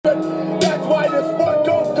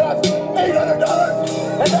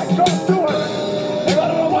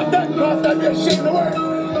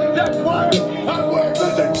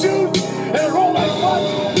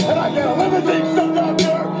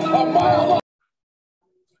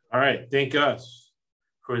All right, thank us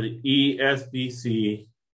for the ESBC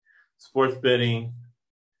Sports Betting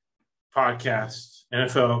Podcast,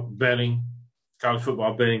 NFL Betting, College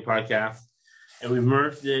Football Betting Podcast, and we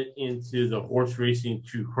merged it into the Horse Racing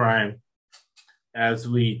True Crime as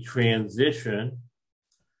we transition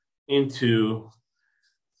into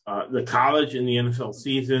the college and the NFL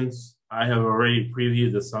seasons. I have already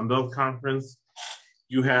previewed the Sun Belt Conference.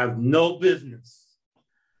 You have no business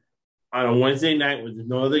on a Wednesday night with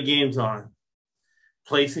no other games on,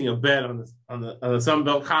 placing a bet on the Sun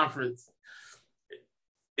Belt Conference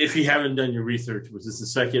if you haven't done your research, which is the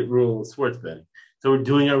second rule of sports betting. So we're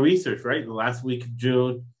doing our research, right? The last week of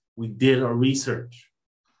June, we did our research.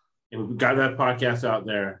 And we got that podcast out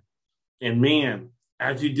there. And man,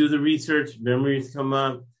 as you do the research, memories come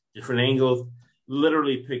up, different angles.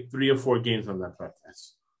 Literally pick 3 or 4 games on that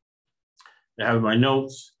podcast. I have my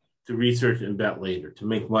notes to research and bet later to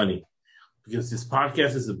make money. Because this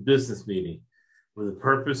podcast is a business meeting with a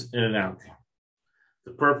purpose and an outcome.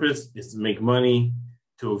 The purpose is to make money,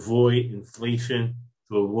 to avoid inflation,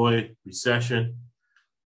 to avoid recession.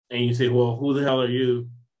 And you say, well, who the hell are you?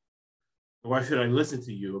 Why should I listen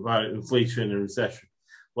to you about inflation and recession?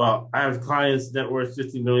 Well, I have clients net worth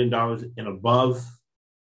 $50 million and above,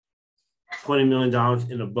 $20 million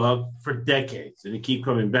and above for decades. And they keep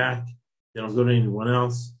coming back. They don't go to anyone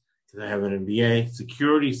else because I have an MBA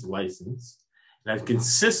securities license. And I've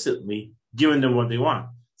consistently given them what they want.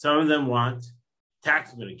 Some of them want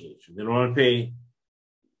tax mitigation. They don't want to pay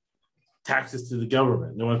taxes to the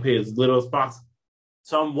government. They want to pay as little as possible.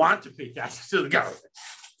 Some want to pay taxes to the government.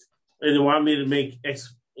 And they want me to make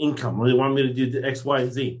X income, or they want me to do the X, Y,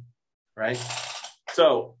 and Z, right?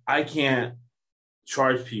 So I can't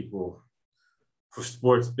charge people for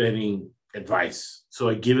sports betting advice. So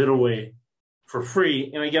I give it away for free,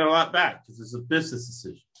 and I get a lot back because it's a business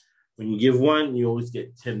decision. When you give one, you always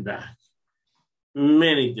get 10 back.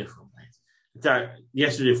 Many different ways.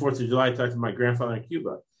 Yesterday, 4th of July, I talked to my grandfather in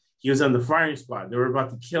Cuba. He was on the firing squad. They were about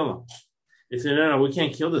to kill him. They said, no, we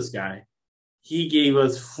can't kill this guy. He gave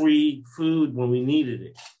us free food when we needed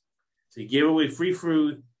it. So he gave away free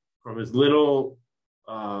food from his little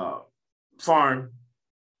farm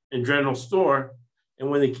and general store. And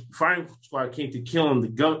when the firing squad came to kill him,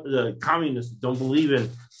 the communists don't believe in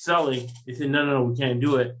selling. They said, no, we can't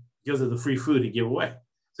do it because of the free food he gave away.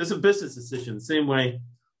 So it's a business decision. The same way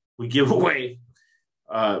we give away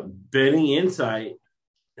betting insight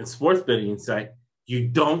and sports betting insight, you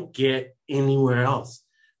don't get anywhere else.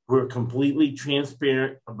 We're completely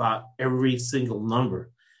transparent about every single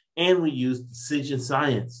number. And we use decision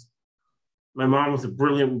science. My mom was a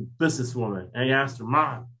brilliant businesswoman. I asked her,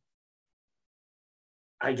 Mom,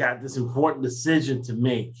 I got this important decision to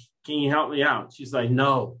make. Can you help me out? She's like,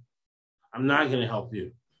 no, I'm not going to help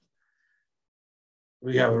you.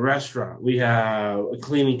 We have a restaurant. We have a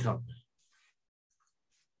cleaning company.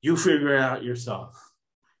 You figure it out yourself.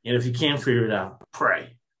 And if you can't figure it out,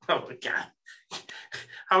 pray. Oh, my God.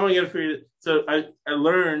 How am I going to figure it? So I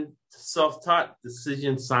learned self-taught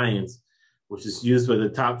decision science, which is used by the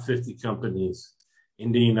top 50 companies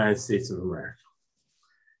in the United States of America.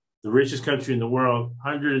 The richest country in the world,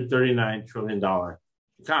 $139 trillion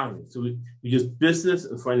economy. So we use business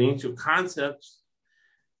and financial concepts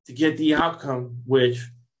to get the outcome, which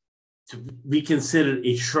to be considered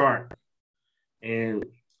a shark and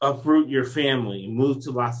uproot your family and move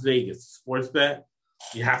to Las Vegas, sports bet,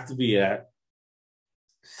 you have to be at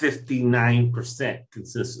 59%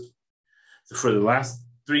 consistent. So for the last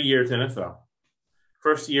 3 years NFL,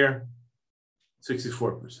 first year,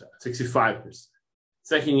 64%, 65%.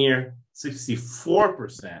 Second year,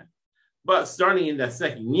 64%. But starting in that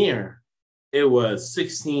second year, it was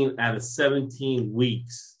 16 out of 17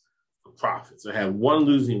 weeks of profit. So I had one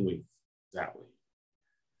losing week that week.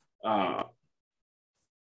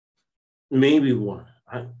 Maybe one.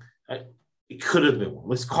 It could have been one.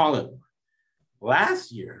 Let's call it one.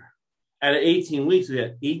 Last year, out of 18 weeks, we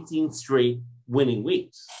had 18 straight winning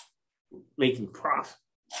weeks, making profit.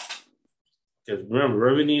 Because remember,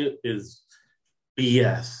 revenue is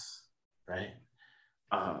BS, right?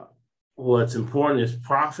 What's important is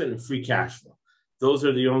profit and free cash flow. Those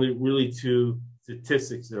are the only really 2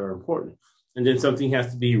 statistics that are important. And then something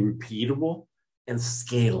has to be repeatable and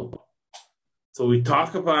scalable. So we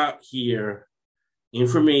talk about here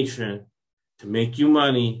information to make you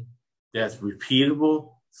money that's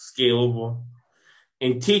repeatable, scalable,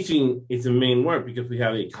 and teaching is the main word because we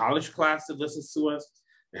have a college class that listens to us.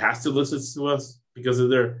 It has to listen to us because of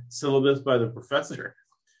their syllabus by the professor,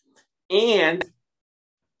 and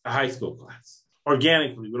a high school class.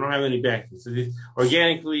 Organically, we don't have any backing. So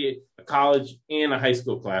organically, a college and a high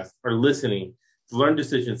school class are listening to learn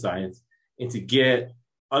decision science, and to get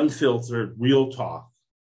unfiltered, real talk.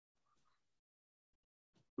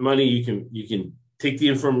 Money, you can take the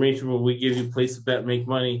information when we give you, place a bet, make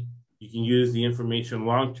money. You can use the information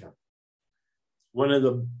long term. One of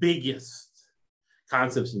the biggest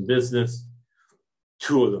concepts in business,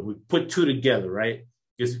 two of them. We put two together, right?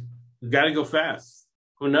 Because we got to go fast.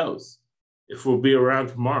 Who knows if we'll be around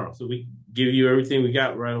tomorrow? So we give you everything we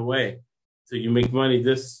got right away. So you make money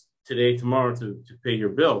today, tomorrow to pay your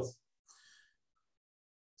bills.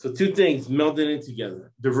 So two things melded in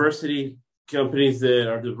together. Diversity. Companies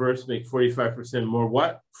that are diverse make 45% more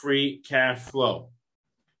what? Free cash flow.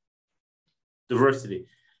 Diversity.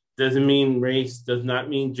 Doesn't mean race, does not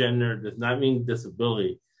mean gender, does not mean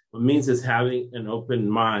disability. What it means is having an open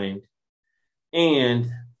mind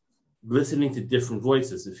and listening to different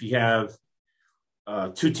voices. If you have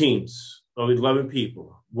two teams of 11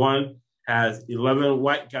 people, one has 11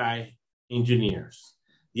 white guy engineers.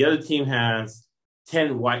 The other team has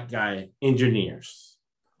 10 white guy engineers,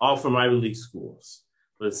 all from Ivy League schools.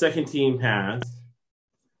 But the second team has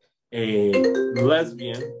a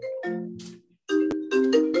lesbian,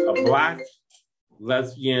 a Black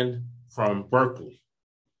lesbian from Berkeley,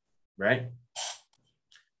 right?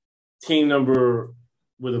 Team number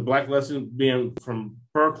with a Black lesbian from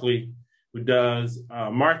Berkeley who does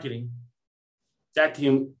marketing, that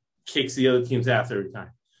team kicks the other team's ass every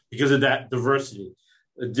time because of that diversity,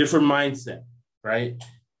 a different mindset, right?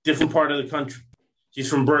 Different part of the country. She's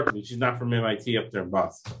from Berkeley. She's not from MIT up there in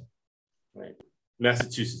Boston, right?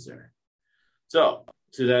 Massachusetts area. So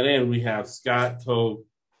to that end, we have Scott Togue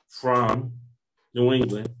from New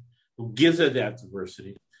England, who gives us that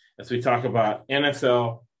diversity as we talk about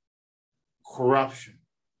NFL corruption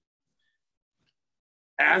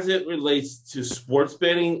as it relates to sports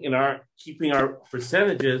betting and our keeping our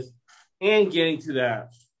percentages and getting to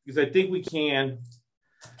that, because I think we can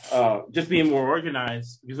just being more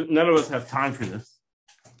organized, because none of us have time for this,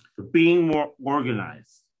 but being more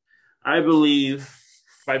organized. I believe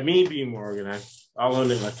by me being more organized, I'll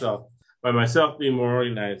own it myself, by myself being more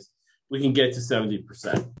organized, we can get to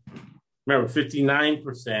 70%. Remember,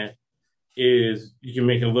 59% is you can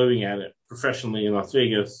make a living at it professionally in Las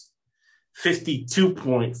Vegas.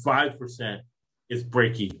 52.5% is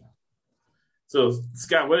break even. So,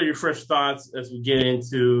 Scott, what are your first thoughts as we get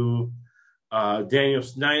into Daniel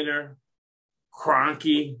Snyder,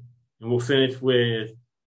 Kroenke, and we'll finish with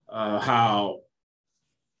how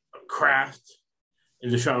Kraft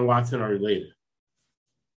and Deshaun Watson are related?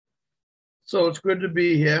 So it's good to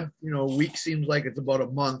be here. You know, a week seems like it's about a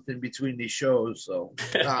month in between these shows. So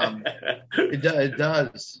it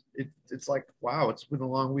does. It's like, wow, it's been a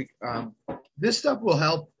long week. This stuff will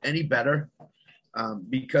help any better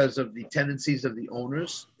because of the tendencies of the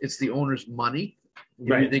owners. It's the owner's money.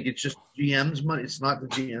 Right. You think it's just GM's money. It's not the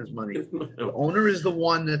GM's money. The owner is the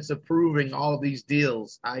one that's approving all of these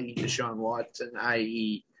deals, i.e. Deshaun Watson,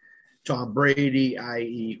 i.e. Tom Brady,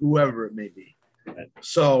 i.e. whoever it may be. Right.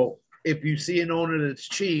 So if you see an owner that's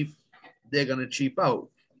cheap, they're going to cheap out.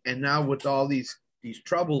 And now with all these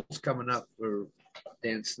troubles coming up for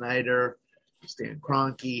Dan Snyder, Stan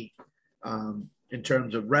Kroenke, in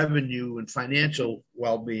terms of revenue and financial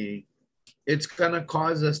well-being, it's going to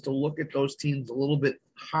cause us to look at those teams a little bit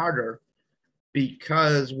harder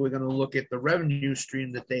because we're going to look at the revenue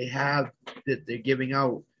stream that they have, that they're giving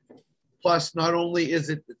out. Plus, not only is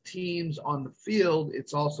it the teams on the field,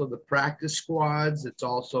 it's also the practice squads. It's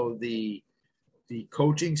also the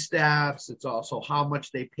coaching staffs. It's also how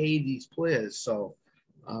much they pay these players. So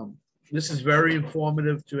this is very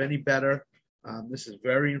informative to any bettor. This is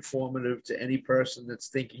very informative to any person that's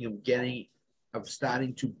thinking of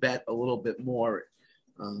starting to bet a little bit more.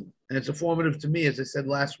 And it's informative to me. As I said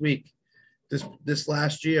last week, this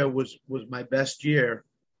last year was my best year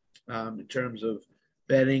in terms of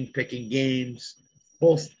betting, picking games,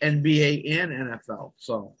 both NBA and NFL.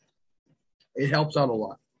 So it helps out a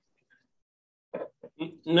lot.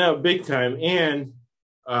 No, big time. And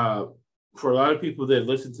for a lot of people that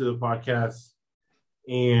listen to the podcast,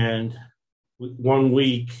 and 1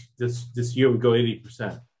 week this year we go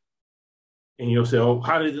 80%. And you'll say, oh,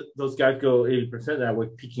 how did those guys go 80% that way?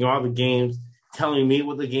 Picking all the games, telling me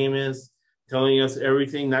what the game is, telling us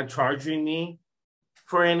everything, not charging me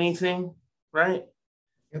for anything, right?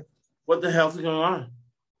 Yep. What the hell's going on?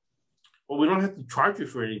 Well, we don't have to charge you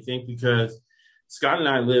for anything because Scott and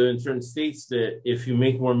I live in certain states that if you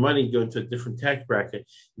make more money, you go into a different tax bracket,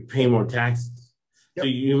 you pay more taxes. Yep. So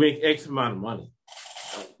you make X amount of money.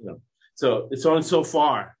 You know? So it's only so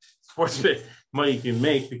far sports money you can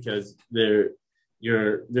make because there's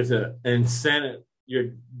an incentive.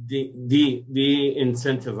 You're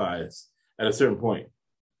de-incentivized at a certain point.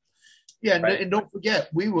 Yeah, right? and don't forget,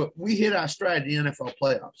 we hit our stride in the NFL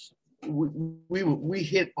playoffs. We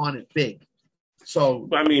hit on it big. So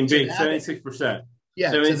I mean, to big that 76%.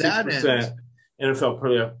 yeah, to that 76% NFL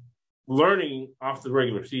playoff learning off the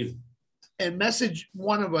regular season. and message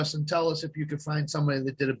one of us and tell us if you could find somebody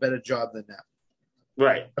that did a better job than that.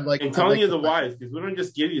 Right. And telling you to the find- whys, because we don't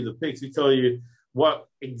just give you the picks, we tell you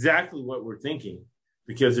exactly what we're thinking.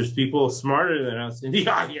 Because there's people smarter than us in the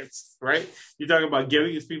audience, right? You're talking about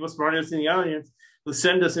giving us people smarter than us in the audience who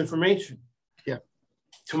send us information. Yeah.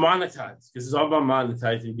 To monetize, because it's all about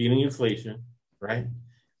monetizing, beating inflation, right?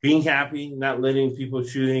 Being happy, not letting people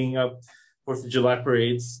shooting up 4th of July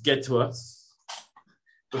parades get to us.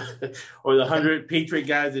 Or the 100 Patriot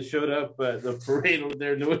guys that showed up at the parade over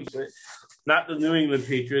there in New England. Not the New England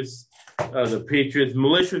Patriots, the Patriots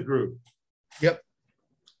militia group. Yep.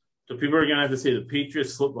 So people are going to have to say the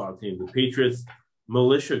Patriots football team, the Patriots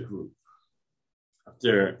militia group up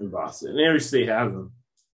there in Boston. And every state has them.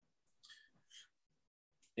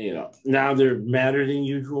 You know, now they're madder than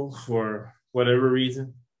usual for whatever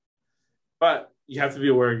reason. But you have to be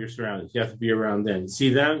aware of your surroundings. You have to be around them. You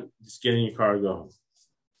see them, just get in your car and go home.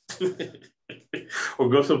 Or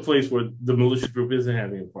go to a place where the militia group isn't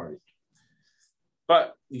having a party.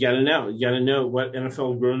 But you got to know. You got to know what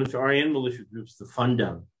NFL grown-ups are in militia groups to fund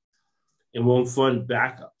them. And won't fund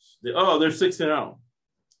backups. They're 6-0.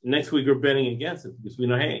 Next week we're betting against it because we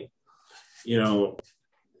know, hey, you know,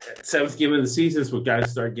 7th game of the season is where guys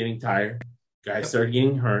start getting tired, guys start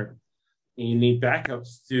getting hurt, and you need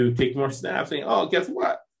backups to take more snaps. And guess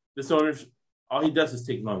what? This owner, all he does is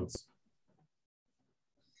take loans.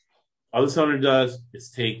 All this owner does is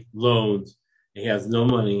take loans. He has no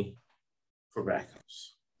money for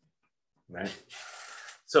backups, right?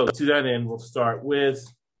 So to that end, we'll start with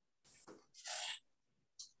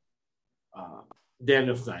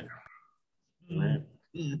Daniel Snyder, right?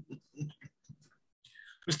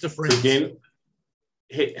 Mr. Frank. So Dan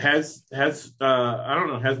has I don't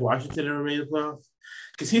know, has Washington ever made the playoffs?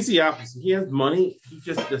 Because he's the opposite. He has money. He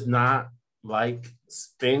just does not like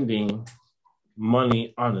spending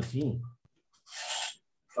money on the team.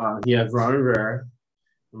 He has Ron Rivera.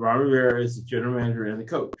 Ron Rivera is the general manager and the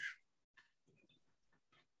coach,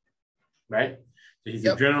 right? So he's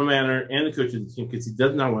the general manager and the coach of the team because he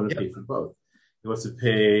does not want to pay for both. He wants to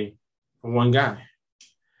pay for one guy.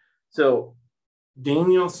 So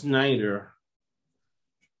Daniel Snyder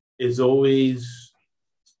is always,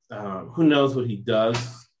 who knows what he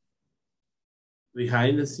does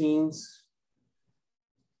behind the scenes,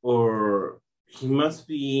 or he must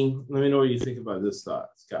be, let me know what you think about this thought,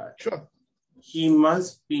 Scott. Sure. He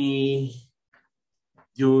must be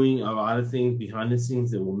doing a lot of things behind the scenes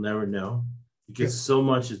that we'll never know because so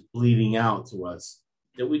much is bleeding out to us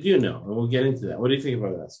that we do know, and we'll get into that. What do you think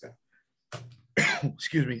about that, Scott?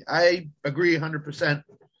 Excuse me. I agree 100%.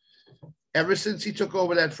 Ever since he took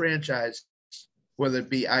over that franchise, whether it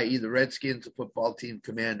be, i.e., the Redskins, the football team,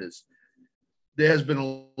 Commanders, there has been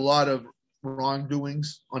a lot of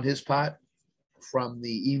wrongdoings on his part, from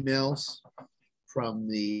the emails, from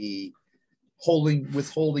the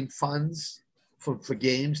withholding funds for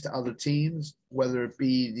games to other teams, whether it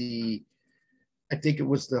be I think it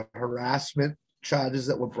was the harassment charges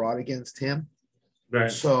that were brought against him.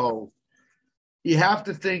 Right. So you have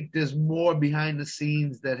to think there's more behind the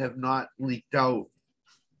scenes that have not leaked out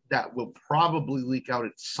that will probably leak out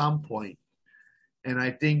at some point. And I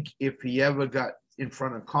think if he ever got in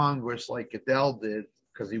front of Congress like Goodell did,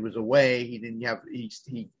 because he was away, he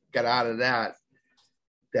got out of that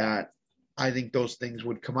I think those things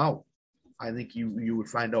would come out. I think you would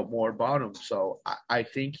find out more about him. So I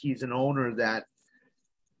think he's an owner that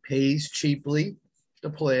pays cheaply the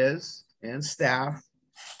players and staff,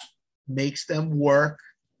 makes them work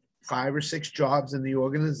 5 or 6 jobs in the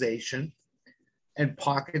organization, and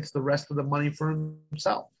pockets the rest of the money for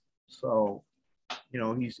himself. So, you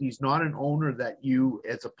know, he's not an owner that you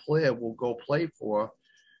as a player will go play for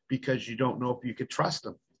because you don't know if you could trust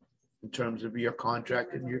him in terms of your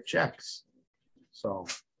contract and your checks. So, all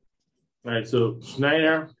right. So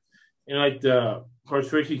Snyder, like the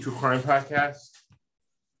Horse Racing True Crime podcast,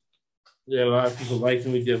 a lot of people liked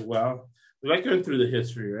him. We did well. We like going through the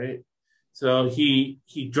history, right? So he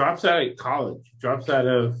drops out of college. He drops out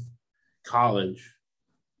of college,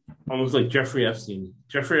 almost like Jeffrey Epstein.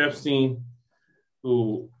 Jeffrey Epstein,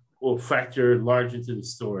 who will factor large into the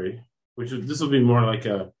story, this will be more like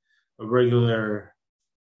a regular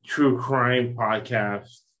true crime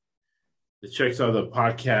podcast that checks all the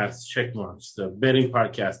podcast check marks. The betting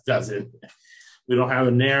podcast doesn't. We don't have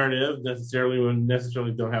a narrative necessarily. We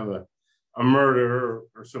necessarily don't have a a murder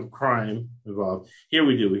or some crime involved. Here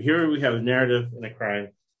we have a narrative and a crime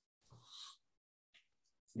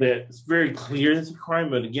that's very clear it's a crime,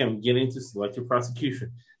 but again, we get into selective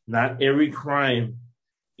prosecution. Not every crime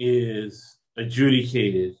is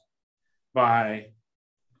adjudicated by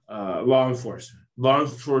law enforcement. Law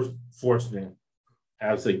enforcement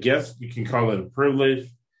has, I guess you can call it a privilege.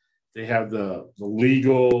 They have the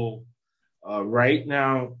legal right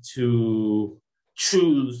now to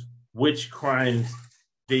choose which crimes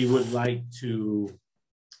they would like to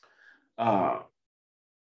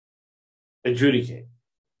adjudicate.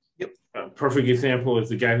 Yep. A perfect example is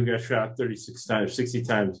the guy who got shot 36 times, 60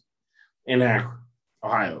 times in Akron,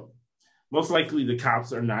 Ohio. Most likely the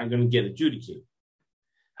cops are not going to get adjudicated.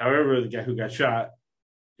 However, the guy who got shot,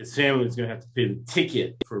 his family is going to have to pay the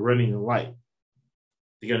ticket for running the light.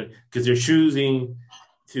 Because they're choosing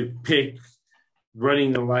to pick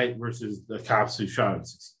running the light versus the cops who shot him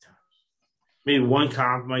 60 times. Maybe one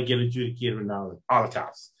cop might get adjudicated, but not all the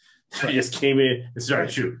cops. They just came in and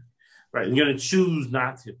started shooting. Right? You're going to choose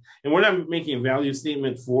not to. And we're not making a value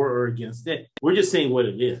statement for or against it. We're just saying what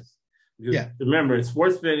it is. Because remember, in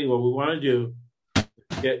sports betting, what we want to do is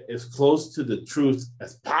get as close to the truth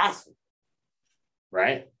as possible,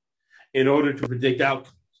 right? In order to predict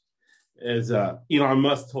outcomes, as Elon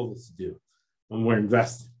Musk told us to do when we're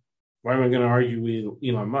investing. Why am I going to argue with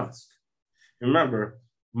Elon Musk? Remember,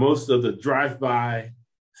 most of the drive-by,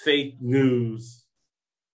 fake news,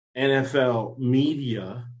 NFL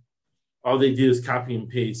media, all they do is copy and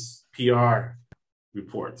paste PR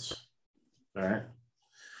reports, all right?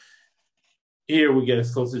 Here we get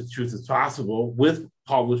as close to the truth as possible with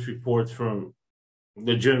published reports from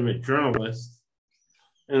legitimate journalists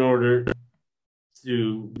in order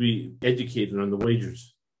to be educated on the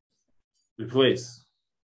wagers we place.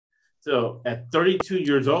 So at 32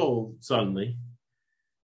 years old, suddenly,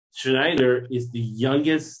 Schneider is the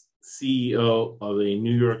youngest CEO of a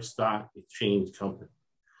New York Stock Exchange company.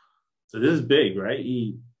 So this is big, right?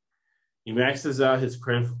 He maxes out his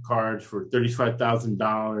credit cards for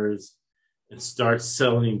 $35,000 and starts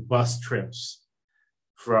selling bus trips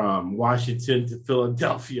from Washington to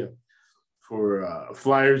Philadelphia for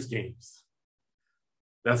Flyers games.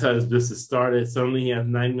 That's how his business started. Suddenly he has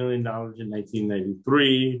 $9 million in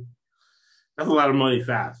 1993. That's a lot of money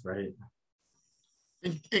fast, right?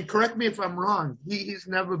 And correct me if I'm wrong. He's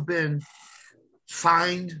never been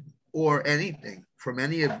fined or anything from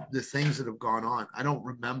any of the things that have gone on. I don't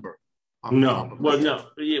remember. No. Well,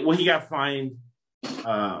 he got fined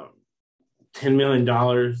 $10 million,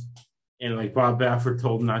 and like Bob Baffert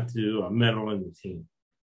told him not to meddle in the team.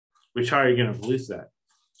 Which, how are you going to police that?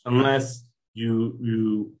 Unless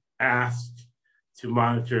you ask to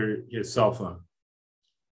monitor his cell phone,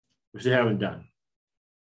 which they haven't done.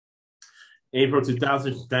 In April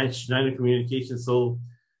 2000, Schneider Communications sold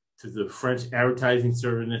to the French advertising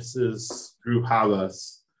services group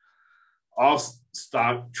Havas, all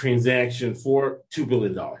stock transaction for $2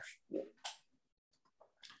 billion.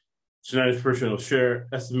 Schneider's personal share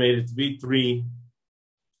estimated to be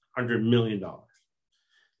 $300 million.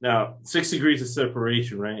 Now, 6 degrees of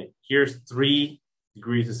separation, right? Here's 3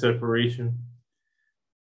 degrees of separation.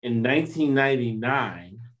 In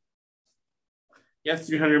 1999, yes,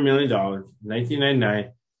 $300 million. In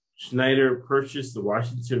 1999, Schneider purchased the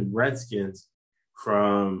Washington Redskins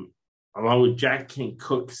along with Jack Kent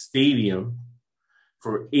Cooke Stadium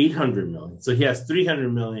for $800 million. So he has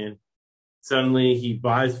 $300 million. Suddenly he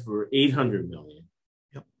buys for $800 million.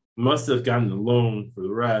 Yep. Must have gotten a loan for the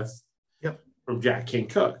rest. Yep. From Jack Kent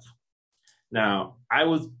Cooke. Now, I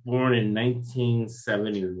was born in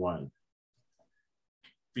 1971.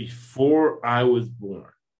 Before I was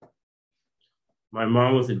born, my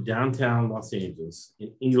mom was in downtown Los Angeles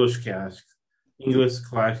in English class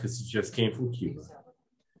because she just came from Cuba,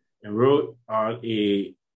 and wrote on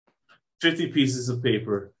 50 pieces of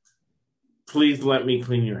paper, "Please let me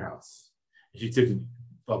clean your house." And she took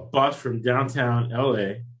a bus from downtown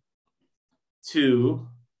LA to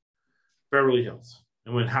Beverly Hills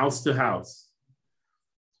and went house to house.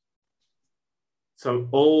 Some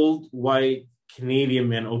old white Canadian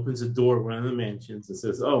man opens the door of one of the mansions and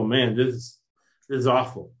says, "Oh man, this is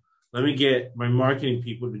awful. Let me get my marketing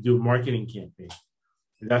people to do a marketing campaign."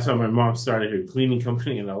 And that's how my mom started her cleaning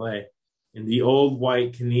company in LA. And the old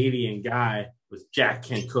white Canadian guy was Jack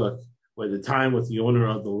Kent Cooke, who at the time was the owner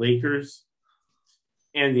of the Lakers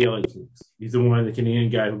and the LA Kings. He's the Canadian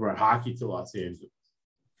guy who brought hockey to Los Angeles.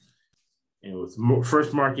 And it was the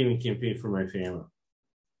first marketing campaign for my family.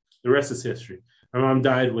 The rest is history. My mom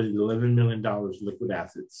died with $11 million liquid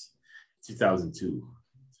assets in 2002.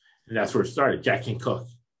 And that's where it started. Jack Kent Cooke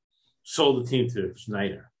sold the team to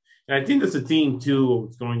Schneider. And I think that's a theme too of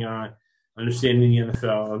what's going on, understanding the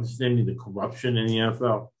NFL, understanding the corruption in the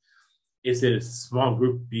NFL, is that it's a small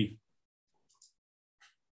group of people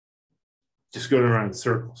just going around in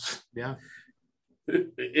circles. Yeah.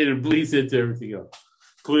 It bleeds into everything else,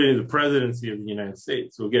 including the presidency of the United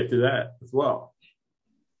States. We'll get to that as well.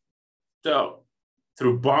 So,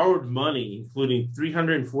 through borrowed money, including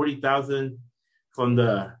 $340,000 from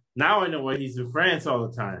the, now I know why he's in France all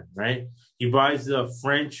the time, right? He buys a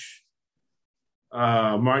French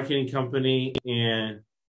marketing company in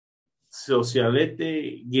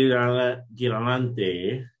Socialite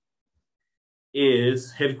Guiralante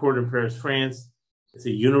is headquartered in Paris, France. It's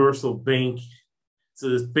a universal bank. So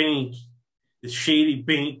this bank, this shady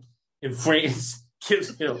bank in France,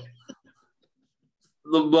 gives him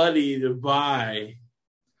the money to buy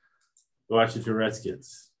the Washington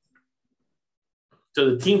Redskins.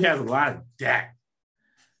 So the team has a lot of debt,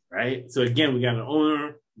 right? So again, we got an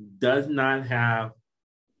owner who does not have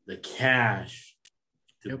the cash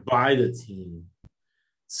to buy the team.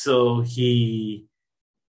 So he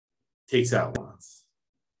takes out loans.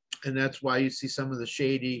 And that's why you see some of the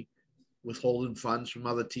shady withholding funds from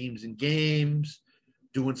other teams in games,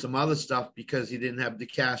 doing some other stuff because he didn't have the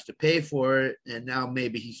cash to pay for it. And now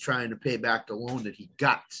maybe he's trying to pay back the loan that he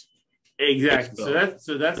got. Exactly.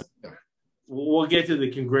 So that's we'll get to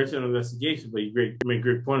the congressional investigation, but you made a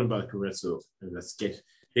great point about the congressional investigation.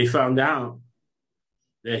 They found out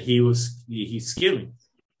that he's skimming,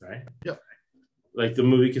 right? Yep. Like the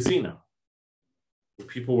movie Casino, where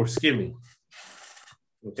people were skimming.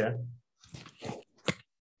 Okay.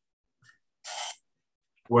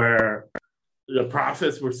 Where the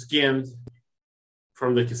profits were skimmed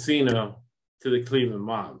from the casino to the Cleveland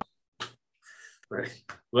mob. Right.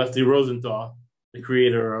 Lefty Rosenthal, the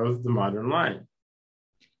creator of the modern line.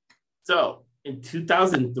 So in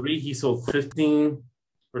 2003, he sold 15%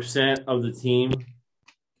 of the team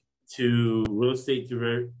to real estate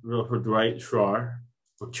developer Dwight Schroer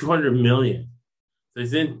for $200 million. So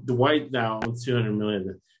he's in Dwight now owns $200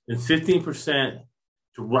 million. And 15%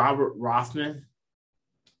 to Robert Rothman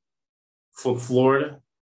from Florida,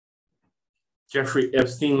 Jeffrey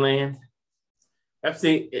Epstein land.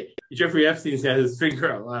 Jeffrey Epstein's had his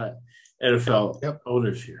finger on a lot of NFL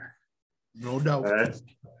owners here. No doubt.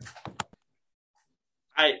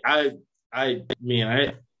 I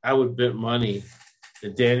would bet money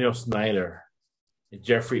that Daniel Snyder and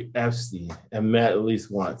Jeffrey Epstein have met at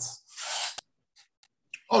least once.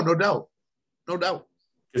 Oh, no doubt. No doubt.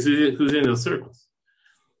 Because who's in those circles?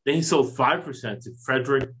 Then he sold 5% to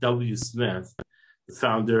Frederick W. Smith, the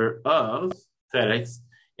founder of FedEx,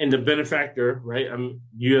 and the benefactor, right?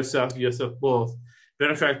 USF both,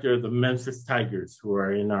 benefactor of the Memphis Tigers, who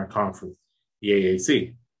are in our conference, the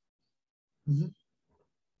AAC. Mm-hmm.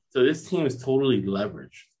 So this team is totally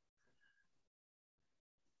leveraged.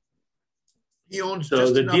 He owns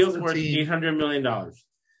so the deal's worth $800 million.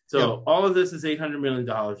 So all of this is $800 million.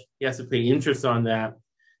 He has to pay interest on that.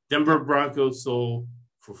 Denver Broncos sold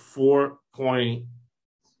for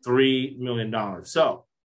 $4.3 million. So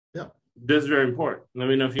this is very important. Let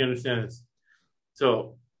me know if you understand this.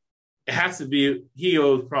 So it has to be, he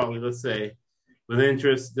owes probably, let's say, with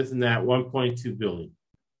interest, this and that, $1.2 billion.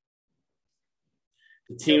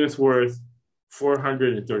 The team is worth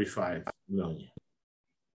 $435 million.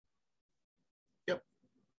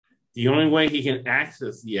 The only way he can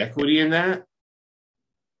access the equity in that is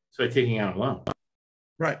by taking out a loan.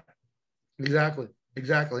 Right. Exactly.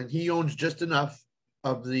 And he owns just enough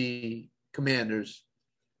of the Commanders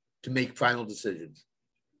to make final decisions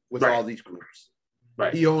with all these groups.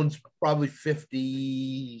 Right. He owns probably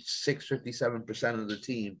 57% of the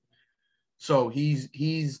team. So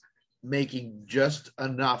he's making just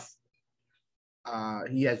enough.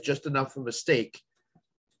 He has just enough of a stake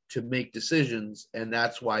to make decisions, and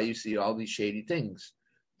that's why you see all these shady things.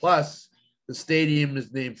 Plus, the stadium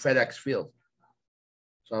is named FedEx Field.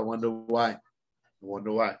 So I wonder why.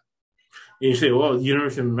 And you say, well,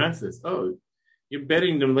 University of Memphis. Oh, you're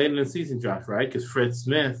betting them late in the season, Josh, right? Because Fred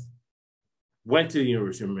Smith went to the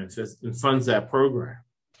University of Memphis and funds that program.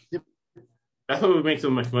 Yep. That's why we make so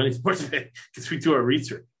much money, sports betting, because we do our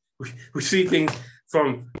research. We see things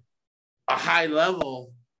from a high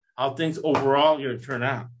level, how things overall are going to turn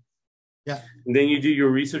out. Yeah. And then you do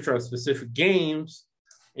your research on specific games,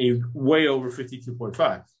 and you way over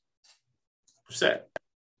 52.5%.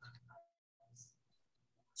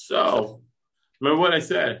 So, remember what I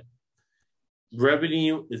said.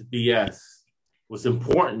 Revenue is BS. What's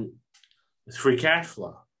important is free cash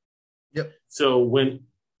flow. Yep. So when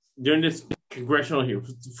during this congressional hearing,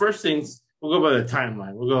 the first things, we'll go by the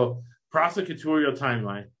timeline. We'll go prosecutorial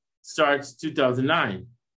timeline starts 2009.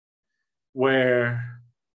 where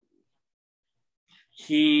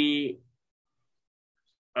he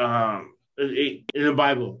in the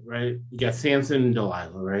Bible, right? You got Samson and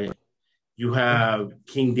Delilah, right? You have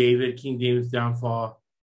King David. King David's downfall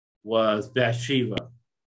was Bathsheba,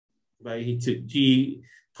 right? He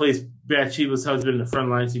placed Bathsheba's husband in the front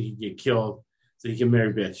line so he could get killed, so he can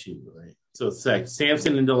marry Bathsheba, right? So sex.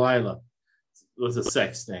 Samson and Delilah was a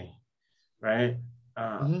sex thing, right?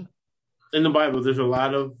 In the Bible, there's a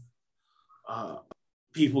lot of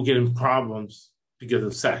people getting problems because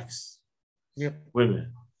of sex. Yep.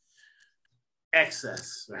 Women.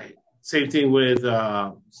 Excess, right? Same thing with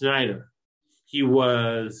Snyder. He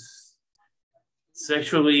was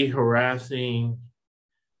sexually harassing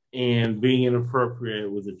and being inappropriate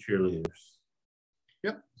with the cheerleaders.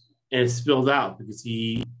 Yep. And it spilled out because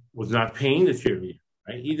he was not paying the cheerleader,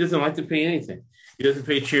 right? He doesn't like to pay anything. He doesn't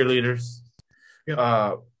pay cheerleaders.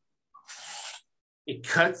 Yep. It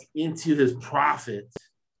cuts into his profit,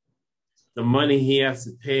 the money he has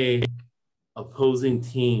to pay opposing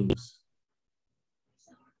teams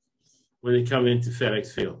when they come into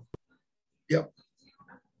FedEx Field. Yep.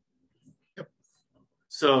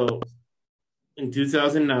 So in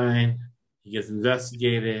 2009, he gets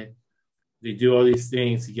investigated. They do all these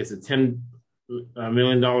things. He gets a $10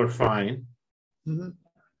 million fine.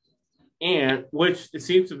 And which it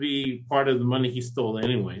seems to be part of the money he stole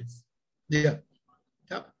anyways. Yeah.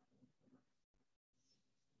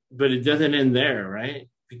 But it doesn't end there, right?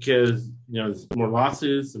 Because, there's more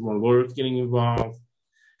lawsuits, there's more lawyers getting involved.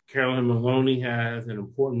 Carolyn Maloney has an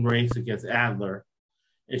important race against Adler,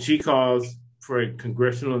 and she calls for a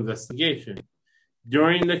congressional investigation.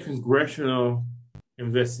 During the congressional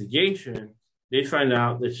investigation, they find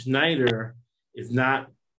out that Snyder is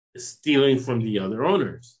not stealing from the other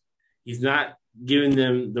owners. He's not giving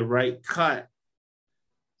them the right cut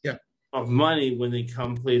of money when they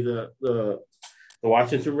come play the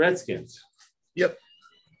Washington Redskins. Yep.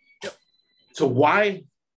 So why,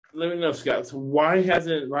 let me know, Scott, so why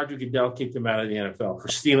hasn't Roger Goodell kicked him out of the NFL for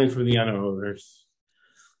stealing from the other owners,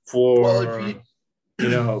 for,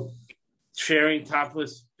 sharing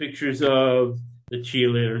topless pictures of the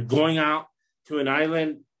cheerleaders, going out to an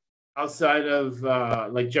island outside of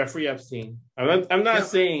like Jeffrey Epstein? I'm not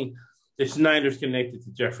saying that Snyder's connected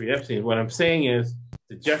to Jeffrey Epstein. What I'm saying is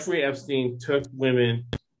that Jeffrey Epstein took women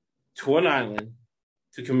to an island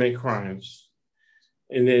to commit crimes.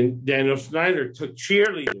 And then Daniel Snyder took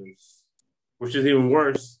cheerleaders, which is even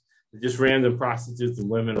worse than just random prostitutes and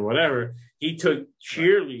women or whatever. He took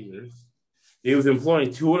cheerleaders he was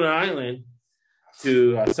employing to an island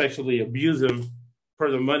to sexually abuse them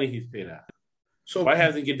for the money he's paid out. So why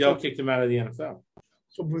hasn't Goodell kicked him out of the NFL?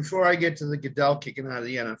 So before I get to the Goodell kicking out of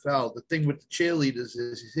the NFL, the thing with the cheerleaders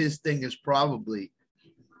is his thing is probably,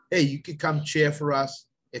 hey, you can come cheer for us.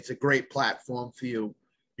 It's a great platform for you.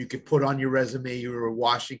 You could put on your resume you're a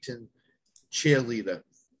Washington cheerleader.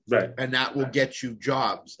 Right. And that will get you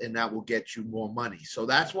jobs and that will get you more money. So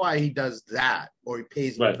that's why he does that, or he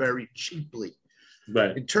pays them very cheaply.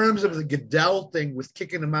 Right. In terms of the Goodell thing with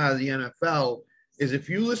kicking him out of the NFL, is if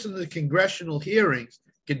you listen to the congressional hearings,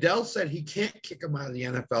 Goodell said he can't kick him out of the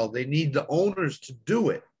NFL. They need the owners to do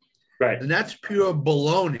it. Right. And that's pure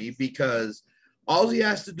baloney, because all he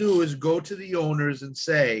has to do is go to the owners and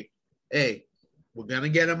say, hey, we're going to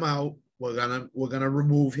get him out. We're gonna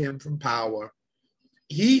remove him from power.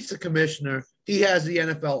 He's the commissioner. He has the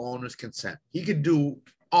NFL owners' consent. He could do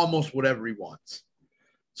almost whatever he wants.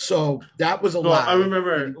 So that was allowed. I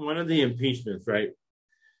remember one of the impeachments, right?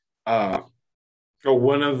 Or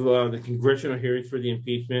one of the congressional hearings for the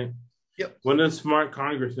impeachment. Yep. One of the smart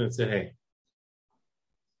congressmen said, hey,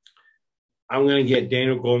 I'm going to get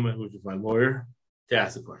Daniel Goldman, who's my lawyer, to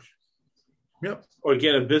ask the question. Yep. Or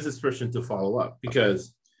get a business person to follow up.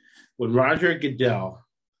 Because when Roger Goodell,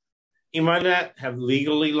 he might not have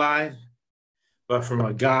legally lied, but from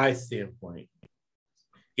a guy's standpoint,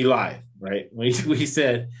 he lied, right? When he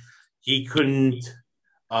said he couldn't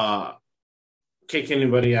kick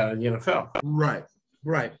anybody out of the NFL. Right,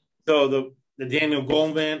 right. So the Daniel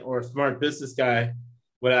Goldman or a smart business guy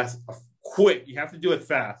would ask a quick, you have to do it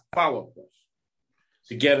fast, follow-up question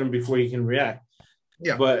to get him before you can react.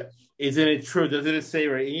 Yeah. But isn't it true? Doesn't it say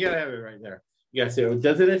right? You got to have it right there. You got to say,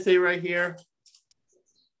 doesn't it say right here?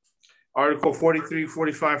 Article 43,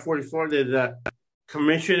 45, 44, that the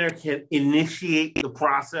commissioner can initiate the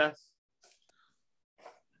process.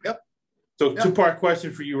 Yep. So two-part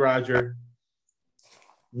question for you, Roger.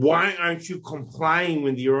 Why aren't you complying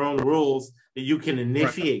with your own rules that you can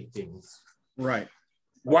initiate things? Right.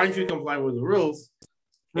 Why aren't you complying with the rules?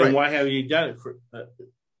 And why have you done it for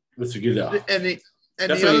Mr. Goodell? And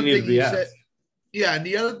that's the what other you need thing to be asked. Yeah, and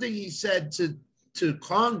the other thing he said to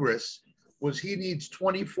Congress was he needs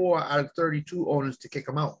 24 out of 32 owners to kick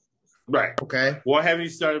him out. Right. Okay. Why haven't you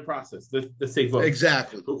started a process? Let's take votes.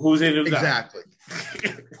 Exactly. Who's in? Exactly.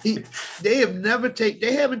 They haven't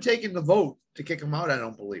taken the vote to kick him out. I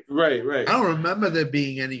don't believe. Right. I don't remember there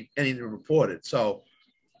being anything reported. So,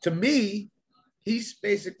 to me, he's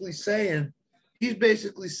basically saying to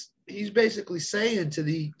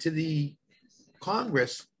the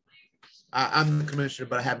Congress, I'm the commissioner,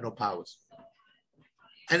 but I have no powers,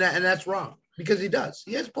 and that's wrong because he does.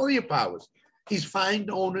 He has plenty of powers. He's fined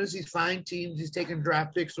owners. He's fined teams. He's taken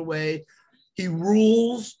draft picks away. He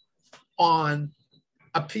rules on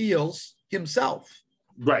appeals himself.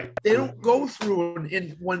 Right. They don't go through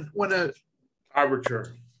when an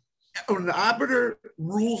arbiter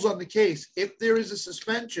rules on the case. If there is a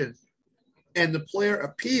suspension and the player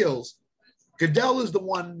appeals, Goodell is the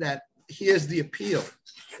one that hears the appeal.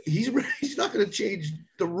 He's not going to change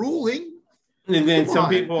the ruling. And then some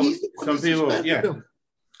people, yeah.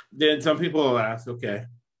 Then some people will ask, okay,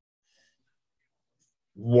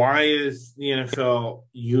 why is the NFL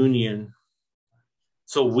union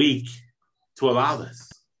so weak to allow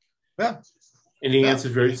this? Yeah. And the answer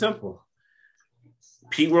is very simple.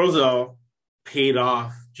 Pete Rozelle paid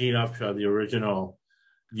off Gene Upshaw, the original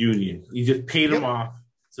union. He just paid them off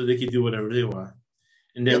so they could do whatever they want.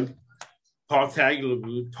 And then Paul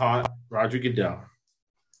Tagliabue taught Roger Goodell.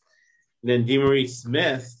 And then DeMaurice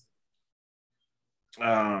Smith,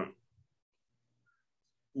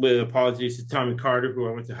 with apologies to Tommy Carter, who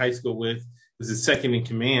I went to high school with, was his second in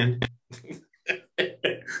command,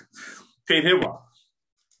 paid him off.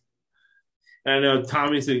 And I know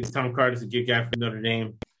Tom Carter's a good guy from Notre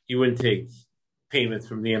Dame. He wouldn't take payments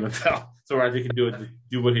from the NFL. So Roger can do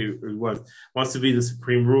what he wants to be the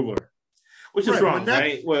supreme ruler, which is wrong,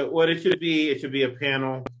 right? What it should be a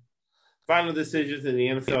panel. Final decisions in the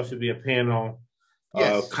NFL should be a panel.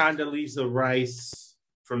 Yes. Condoleezza Rice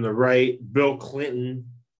from the right, Bill Clinton,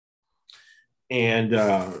 and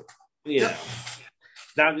Now,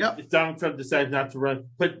 if Donald Trump decides not to run,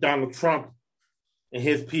 put Donald Trump and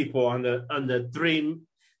his people on the three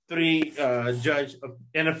judge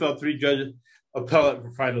appellate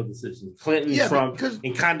for final decisions. Clinton, Trump,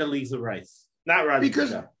 and Condoleezza Rice, not Roger.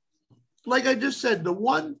 Because, like I just said, the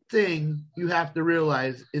one thing you have to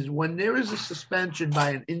realize is when there is a suspension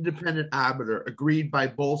by an independent arbiter agreed by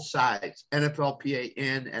both sides, NFLPA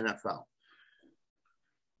and NFL,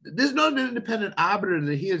 there's not an independent arbiter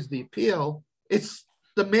that hears the appeal. It's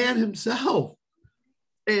the man himself.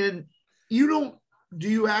 And do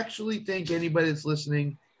you actually think anybody that's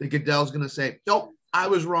listening that Goodell's going to say, nope, I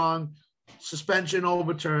was wrong, suspension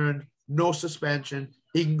overturned, no suspension,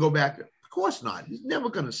 he can go back? Of course not. He's never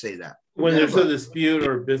going to say that. When there's a dispute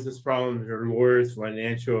or business problems or lawyers,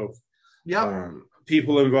 financial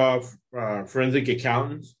people involved, forensic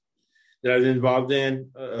accountants that I've been involved in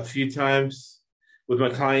a few times with my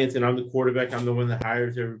clients, and I'm the quarterback, I'm the one that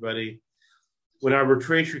hires everybody. When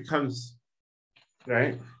arbitration comes,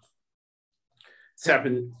 right? It's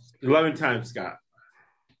happened 11 times, Scott.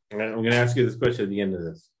 I'm going to ask you this question at the end of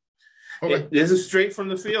this. Okay. This is straight from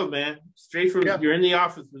the field, man. Straight from you're in the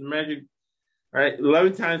office with Magic. All right,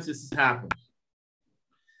 11 times this has happened.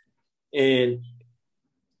 And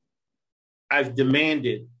I've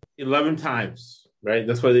demanded 11 times, right?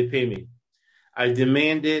 That's why they pay me. I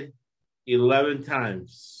demanded 11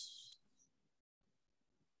 times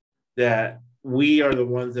that we are the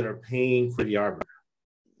ones that are paying for the arbiter.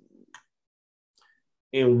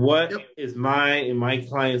 And what is my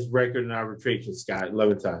client's record in arbitration, Scott?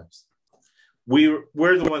 11 times. We're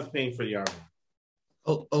the ones paying for the arbiter.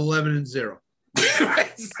 11-0.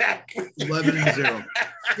 Exactly. 11-0.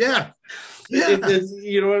 Yeah.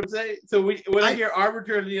 You know what I'm saying? So when I hear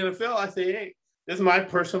arbiter in the NFL, I say, hey, this is my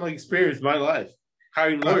personal experience, my life.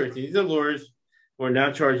 Hiring lawyers. These are lawyers who are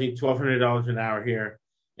now charging $1,200 an hour here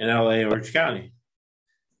in LA, Orange County.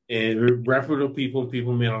 And reputable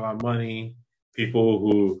people made a lot of money, people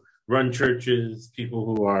who run churches, people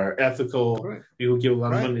who are ethical, people who give a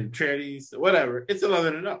lot of money to charities, whatever. It's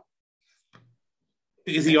 11-0.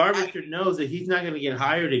 Because the arbiter knows that he's not going to get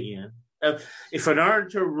hired again. If an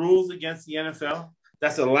arbiter rules against the NFL,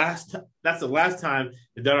 that's the last time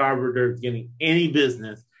that arbiter is getting any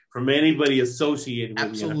business from anybody associated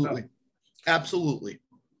with the NFL. Absolutely.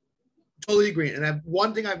 Totally agree. And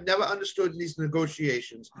one thing I've never understood in these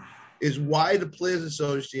negotiations is why the Players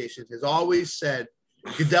Association has always said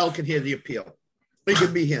Goodell can hear the appeal. It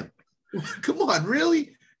could be him. Come on,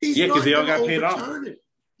 really? Because they all got paid off.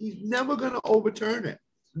 He's never going to overturn it.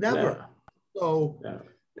 Never. So,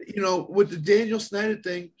 with the Daniel Snyder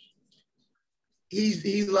thing,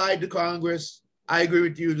 he lied to Congress. I agree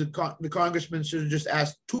with you. The congressman should have just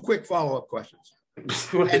asked 2 quick follow-up questions.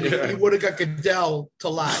 And he would have got Goodell to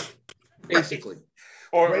lie, basically.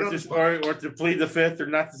 or to plead the fifth or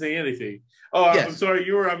not to say anything. Oh, yes. I'm sorry,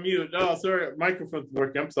 you were on mute. No, sorry, microphone's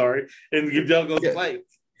working. I'm sorry. And Goodell goes blank.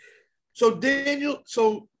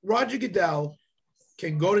 So Roger Goodell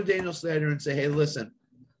can go to Daniel Snyder and say, hey, listen,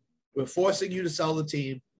 we're forcing you to sell the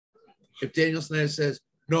team. If Daniel Snyder says,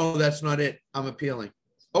 no, that's not it, I'm appealing.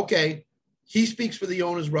 Okay. He speaks for the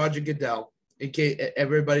owners, Roger Goodell. In case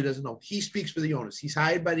everybody doesn't know, he speaks for the owners. He's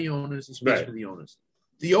hired by the owners. He speaks for the owners.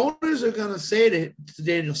 The owners are going to say to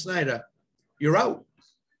Daniel Snyder, you're out.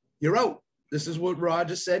 You're out. This is what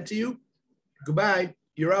Roger said to you. Goodbye.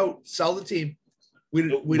 You're out. Sell the team. We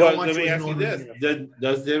don't want let me ask you this.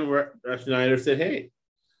 Does then Snyder say, hey,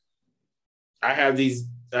 I have these,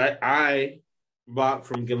 I bought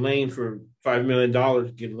from Ghislaine for $5 million,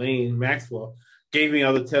 Ghislaine Maxwell, gave me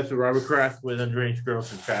all the tests of Robert Kraft with underage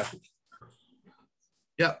girls in traffic.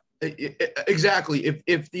 Yeah, exactly.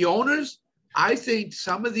 If the owners, I think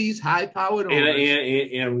some of these high-powered owners,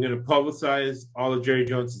 and I'm going to publicize all of Jerry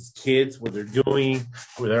Jones's kids, what they're doing,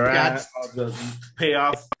 where they're at, all the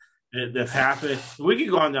payoffs that have happened. We could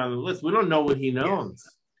go on down the list. We don't know what he knows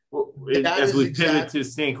as we pivot to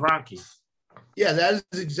Stan Kroenke. Yeah, that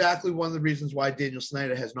is exactly one of the reasons why Daniel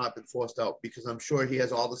Snyder has not been forced out, because I'm sure he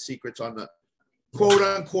has all the secrets on the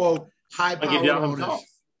quote-unquote high-powered owners.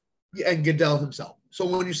 Yeah, and Goodell himself. So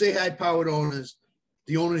when you say high-powered owners,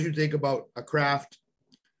 the owners you think about are Kraft,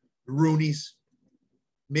 the Rooneys,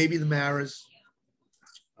 maybe the Maras,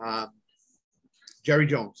 Jerry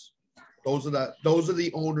Jones. Those are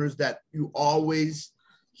the owners that you always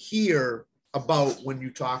hear about when you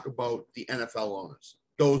talk about the NFL owners.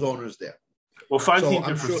 Those owners there. Well, 5 teams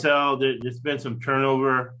are for sale. There's been some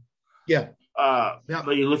turnover. Yeah.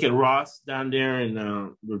 But you look at Ross down there in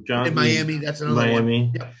Johnson, in Miami. That's another Miami.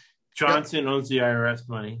 one. Yep. Johnson owns the IRS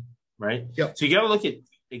money, right? Yep. So you got to look at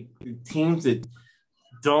teams that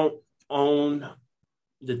don't own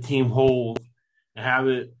the team whole and have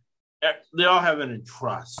it. They all have it in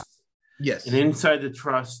trust. Yes. And inside the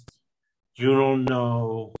trust, you don't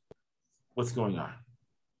know what's going on.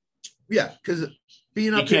 Yeah, because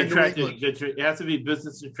being up here in New England, it has to be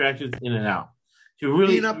business transactions in and out. You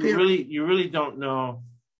really don't know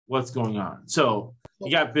what's going on. So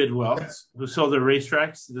you got Bidwell, who sold their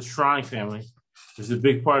racetracks to the Shrine family, which is a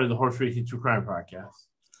big part of the Horse Racing True Crime podcast.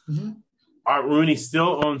 Mm-hmm. Art Rooney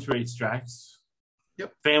still owns racetracks.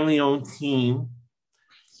 Yep. Family-owned team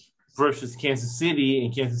versus Kansas City,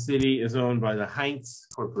 and Kansas City is owned by the Heinz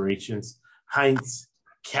Corporations, Heinz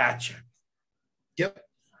Catcher. Yep.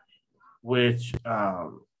 Which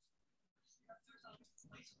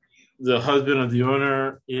the husband of the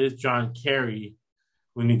owner is John Kerry,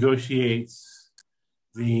 who negotiates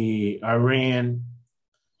the Iran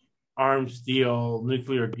arms deal,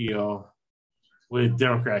 nuclear deal with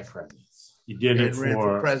Democratic presidents. He did it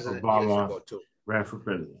for Obama, ran for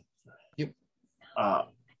president. Yep.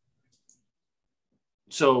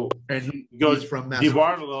 So and he goes from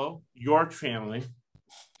DiBartolo, York family,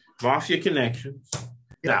 mafia connections. Yep.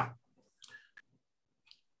 Now,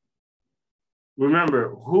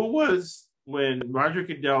 remember, who was when Roger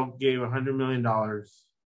Goodell gave $100 million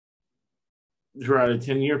throughout a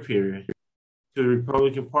 10-year period to the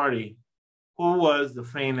Republican Party? Who was the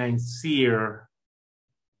financier,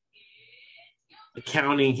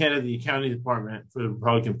 head of the accounting department for the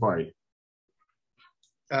Republican Party?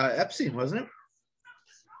 Epstein, wasn't it?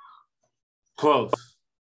 Close.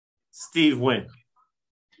 Steve Wynn.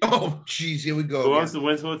 Oh, geez, here we go. Who owns the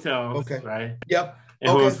Wynn's Hotel? Okay. Right? Yep.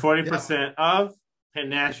 And who owns 40% of Penn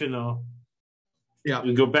National. Yeah.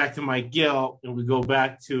 We go back to Mike Gill, and we go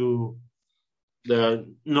back to the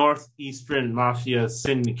Northeastern Mafia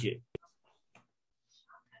Syndicate.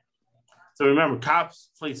 So remember, cops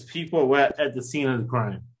place people at the scene of the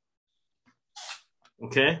crime.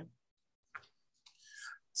 Okay?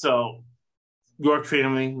 So, York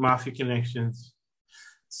family, Mafia connections,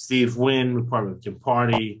 Steve Wynn, Republican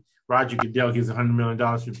Party, Roger Goodell gives $100 million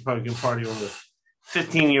to the Republican Party over a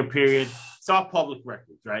 15-year period. It's all public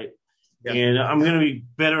records, right? Yeah. And I'm going to be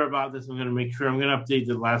better about this. I'm going to make sure I'm going to update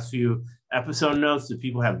the last few episode notes so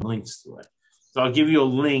people have links to it. So I'll give you a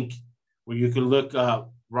link where you can look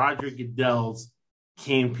up Roger Goodell's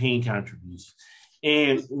campaign contributions.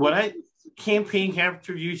 And campaign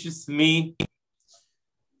contributions to me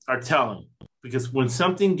are telling, because when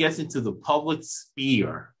something gets into the public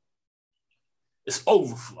sphere, it's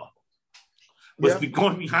overflow. What's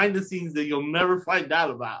going behind the scenes that you'll never find out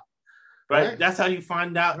about. Right? That's how you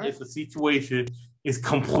find out if a situation is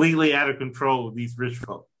completely out of control with these rich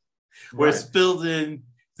folks. Where it spills into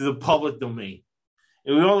the public domain.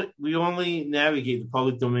 And we only navigate the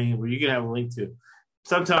public domain where you can have a link to.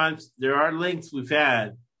 Sometimes there are links we've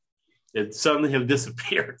had that suddenly have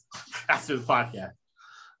disappeared after the podcast.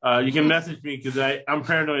 You can message me because I'm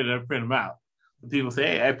paranoid that I print them out. People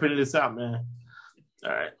say, hey, I printed this out, man.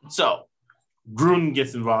 All right. So Gruden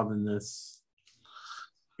gets involved in this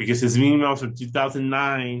because his emails from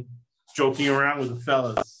 2009, joking around with the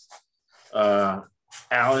fellas.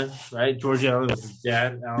 Allen, right? George Allen was his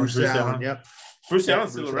dad. Bruce Allen, yep. Bruce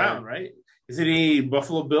Allen's still around, Allen. Right? Isn't he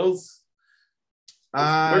Buffalo Bills?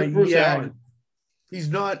 Where's Bruce Allen? He's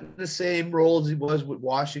not in the same role as he was with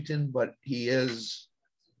Washington, but he is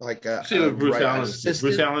like Bruce Allen.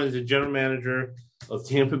 Bruce Allen is the general manager of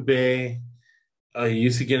Tampa Bay. He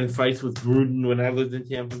used to get in fights with Gruden when I lived in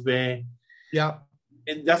Tampa Bay. Yeah.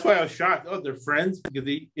 And that's why I was shocked. Oh, they're friends because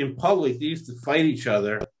in public they used to fight each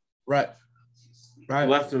other. Right.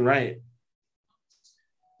 Left and right.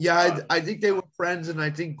 Yeah, I think they were friends, and I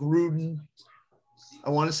think Gruden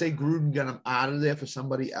got him out of there for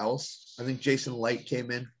somebody else. I think Jason Light came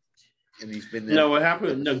in, and he's been there. No, what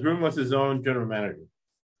happened? No, Gruden was his own general manager.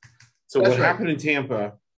 So what happened in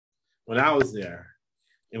Tampa when I was there,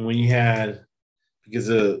 and when you had, because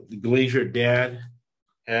the Glazier dad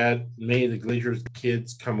had made the Glazier's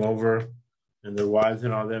kids come over, and their wives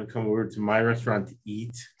and all them come over to my restaurant to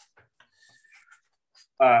eat.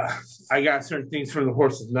 I got certain things from the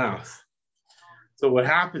horse's mouth. So what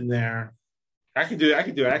happened there, I could do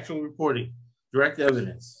actual reporting, direct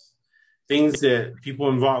evidence, things that people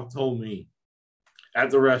involved told me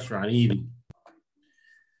at the restaurant eating.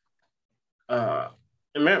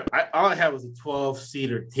 Remember, all I had was a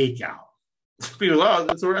 12-seater takeout. People,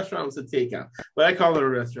 that's a restaurant, it's a takeout. But I call it a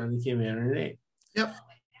restaurant. They came in and ate. Yep.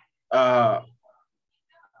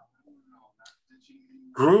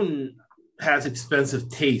 Gruden has expensive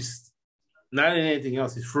taste, not in anything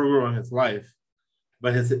else. He's frugal in his life,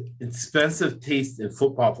 but his expensive taste in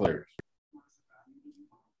football players.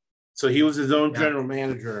 So he was his own general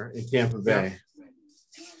manager in Tampa Bay.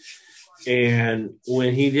 And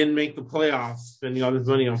when he didn't make the playoffs, spending all his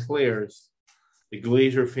money on players, the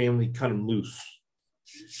Glazier family cut him loose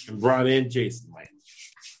and brought in Jason Light.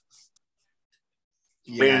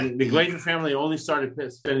 Yeah. And the Glazier family only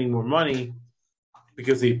started spending more money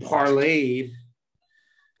because they parlayed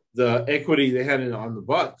the equity they had on the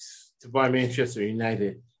Bucks to buy Manchester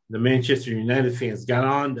United. The Manchester United fans got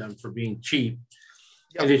on them for being cheap,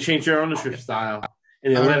 and they changed their ownership style.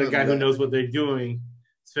 And they let a guy who knows what they're doing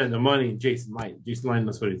spend the money. Jason Light. Jason Light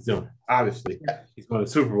knows what he's doing. Obviously, he's going to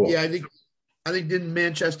the Super Bowl. Yeah, I think didn't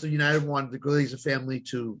Manchester United want the Glazer family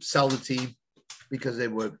to sell the team because they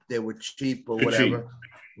were cheap or whatever. Cheap.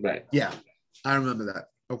 Right. Yeah, I remember that.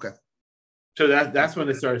 Okay. So that's when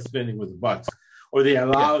they started spending with the Bucks, or they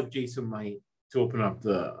allowed Jason Light to open up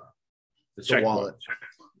the checkbook. Wallet.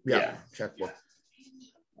 Yeah, checkbook.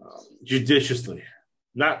 Judiciously,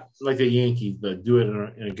 not like the Yankees, but do it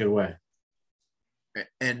in a good way.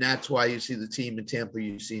 And that's why you see the team in Tampa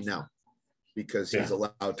you see now, because he's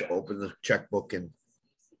allowed to open the checkbook and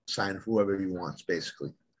sign whoever he wants,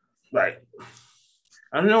 basically. Right.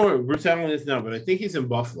 I don't know where Bruce Allen is now, but I think he's in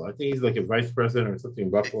Buffalo. I think he's like a vice president or something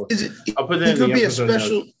in Buffalo. I'll put that in the episode. He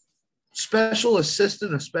could be a special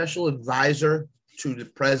assistant, a special advisor to the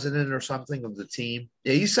president or something of the team.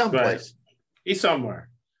 Yeah, he's someplace. Right. He's somewhere.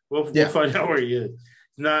 We'll find out where he is.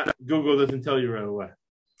 Not Google doesn't tell you right away.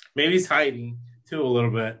 Maybe he's hiding too a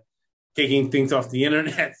little bit, taking things off the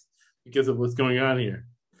internet because of what's going on here.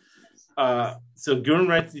 So Gruden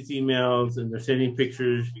writes these emails, and they're sending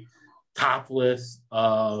pictures, topless,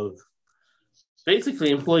 of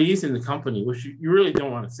basically employees in the company, which you really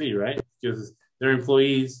don't want to see, right? Because they're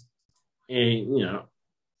employees, and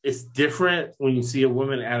it's different when you see a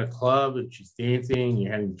woman at a club and she's dancing,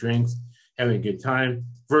 you're having drinks, having a good time,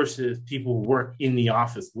 versus people who work in the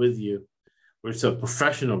office with you, where it's a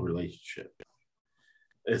professional relationship.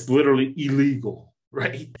 It's literally illegal,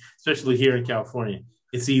 right? Especially here in California.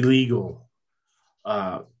 It's illegal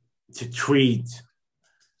to treat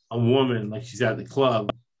a woman like she's at the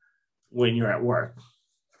club when you're at work.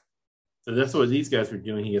 So that's what these guys were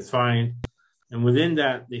doing. He gets fined. And within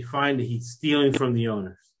that, they find that he's stealing from the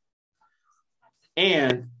owners.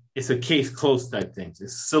 And it's a case closed type thing. It's a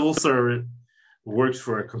civil servant who works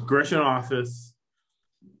for a congressional office.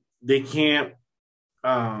 They can't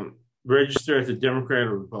register as a Democrat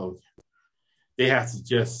or Republican. They have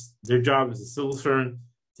to their job as a civil servant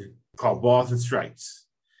to call balls and strikes.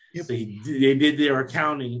 Yep. So they did their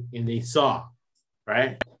accounting and they saw,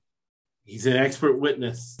 right? He's an expert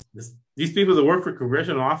witness. These people that work for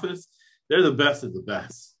congressional office, they're the best of the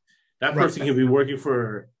best. That person can be working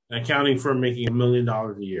for an accounting firm making $1 million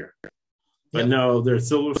a year. But no, they're a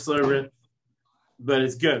civil servant. But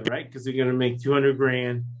it's good, right? Because they're going to make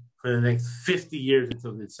 $200,000 for the next 50 years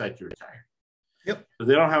until they decide to retire. Yep. So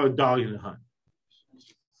they don't have a dog in the hunt.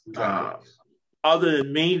 Other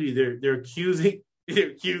than maybe they're accusing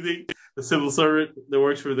the civil servant that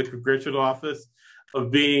works for the congressional office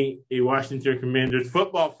of being a Washington Commanders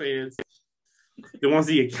football fans that wants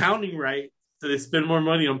the accounting right, so they spend more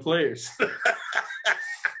money on players.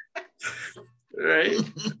 Right?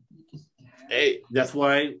 Hey, that's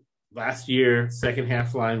why last year, second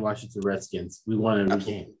half line, Washington Redskins, we won every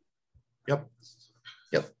game. Yep.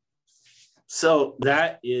 So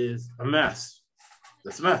that is a mess.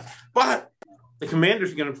 That's a mess. But the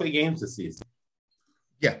Commanders are going to play games this season.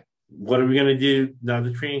 Yeah. What are we going to do now?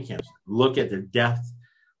 The training camps. Look at their depth.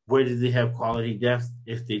 Where do they have quality depth?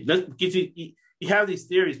 If they you have these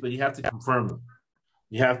theories, but you have to confirm them.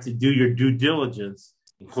 You have to do your due diligence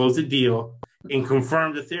and close the deal and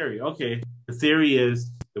confirm the theory. Okay, the theory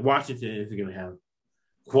is that Washington is going to have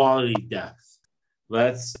quality depth.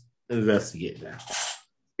 Let's investigate that.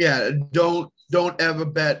 Yeah, don't ever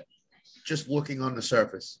bet just looking on the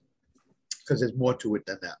surface, because there's more to it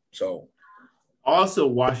than that. So, also,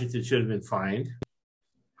 Washington should have been fined.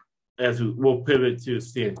 As we'll pivot to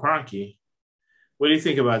Stan Kroenke. What do you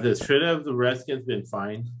think about this? Should have the Redskins been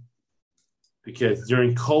fined? Because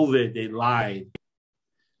during COVID, they lied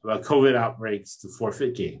about COVID outbreaks to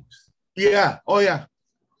forfeit games. Yeah. Oh, yeah.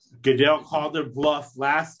 Goodell called their bluff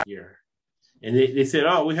last year. And they said,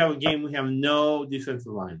 oh, we have a game. We have no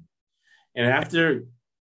defensive line. And after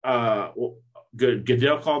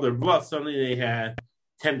Goodell called their bluff, suddenly they had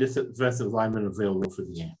 10 defensive linemen available for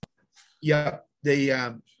the game. Yeah.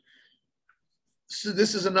 So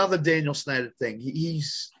this is another Daniel Snyder thing.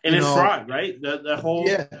 He's it's fraud, right? The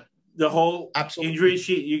whole absolutely. Injury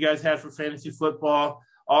sheet you guys had for fantasy football,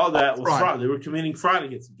 all that was fraud. They were committing fraud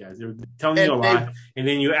against you guys. They were telling you a lie, and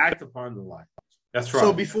then you act upon the lie. That's fraud.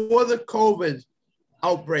 So before the COVID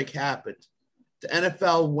outbreak happened, the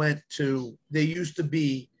NFL went to, they used to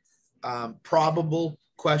be probable,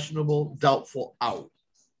 questionable, doubtful, out.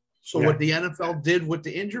 So what the NFL did with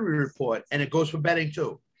the injury report, and it goes for betting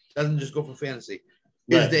too, doesn't just go for fantasy,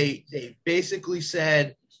 is they basically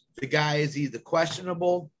said the guy is either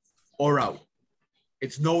questionable or out.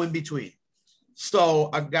 It's no in between. So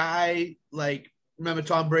a guy like, remember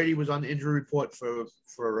Tom Brady was on the injury report for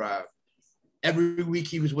every week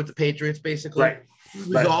he was with the Patriots, basically. Right.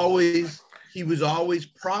 He was always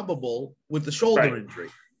probable with the shoulder injury.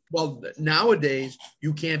 Well, nowadays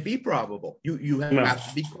you can't be probable. You have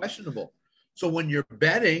to be questionable. So when you're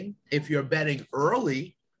betting, if you're betting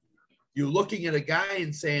early, you're looking at a guy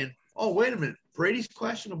and saying, oh, wait a minute, Brady's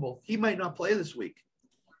questionable. He might not play this week.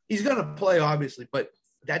 He's going to play, obviously, but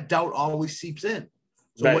that doubt always seeps in.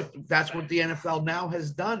 So that's what the NFL now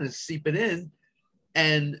has done, is seep it in.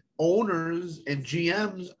 And owners and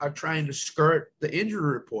GMs are trying to skirt the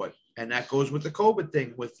injury report. And that goes with the COVID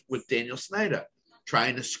thing with Daniel Snyder,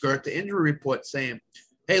 trying to skirt the injury report, saying,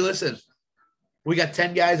 hey, listen, we got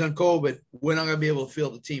 10 guys on COVID. We're not going to be able to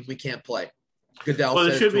field the team. We can't play. Goodell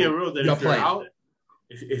there should be a rule that if they're out,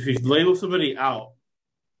 if you label somebody out,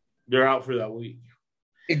 they're out for that week.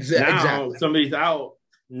 Now, somebody's out.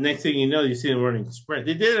 Next thing you know, you see them running sprint.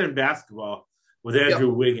 They did it in basketball with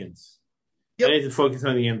Andrew Wiggins. I need to focus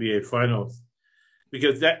on the NBA Finals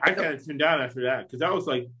because I kind of tuned out after that because I was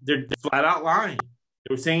like, they're flat out lying.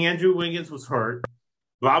 They were saying Andrew Wiggins was hurt,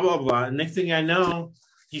 blah, blah, blah. And next thing I know,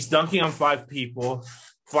 he's dunking on 5 people,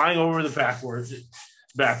 flying over the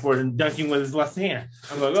backboard and dunking with his left hand.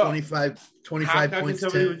 I'm like, 25 how points.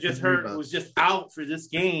 Somebody who just hurt, was just out for this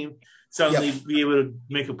game, suddenly be able to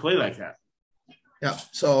make a play like that. Yeah.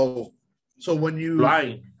 So when you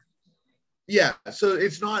lying. Yeah, so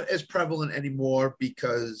it's not as prevalent anymore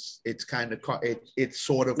because it's kind of it's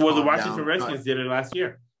sort of. Well, the Washington Redskins did it last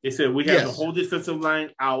year. They said we have the whole defensive line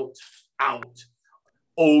out, OUT,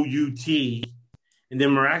 and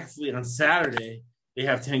then miraculously on Saturday they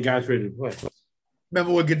have 10 guys ready to play.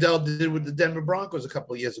 Remember what Goodell did with the Denver Broncos a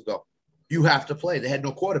couple of years ago? You have to play. They had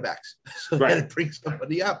no quarterbacks, so they had to bring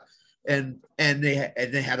somebody up, and they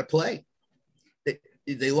had to play.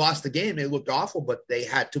 They lost the game. They looked awful, but they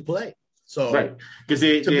had to play. So because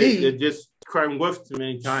they just cried wolf too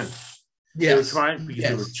many times. They were trying because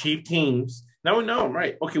they were cheap teams. Now we know,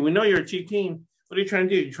 right? Okay, we know you're a cheap team. What are you trying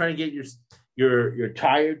to do? You're trying to get your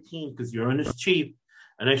tired team because you're on this cheap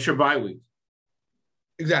an extra bye week.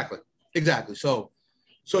 Exactly. So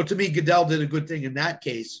to me, Goodell did a good thing in that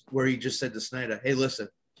case where he just said to Snyder, "Hey, listen,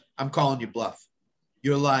 I'm calling you bluff.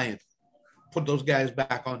 You're lying. Put those guys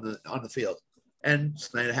back on the field." And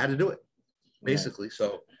Snyder had to do it, basically.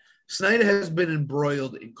 Snyder has been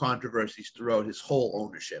embroiled in controversies throughout his whole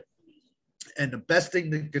ownership. And the best thing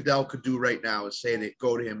that Goodell could do right now is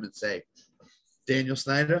go to him and say, Daniel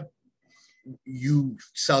Snyder, you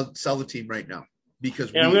sell the team right now.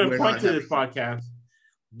 Because I'm going to point to this podcast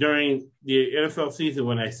during the NFL season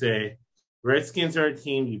when I say, Redskins are a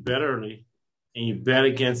team you bet early and you bet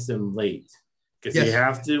against them late. Because you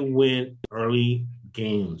have to win early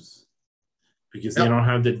games. Because they don't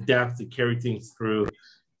have the depth to carry things through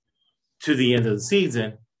to the end of the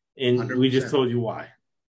season. And 100%. We just told you why.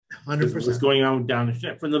 100%. What's going on down the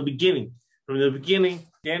stretch. From the beginning,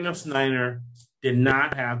 Daniel Snyder did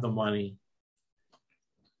not have the money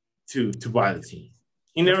to buy the team.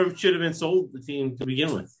 He never should have been sold the team to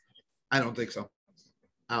begin with. I don't think so.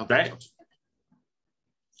 Right?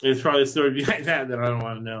 There's probably a story behind that I don't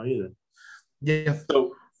want to know either. Yeah.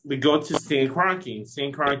 So we go to Stan Kroenke.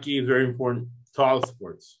 Stan Kroenke is very important to all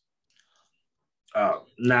sports.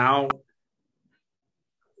 Now,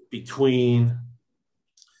 between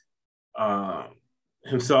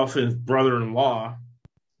himself and his brother-in-law,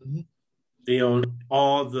 they own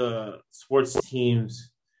all the sports teams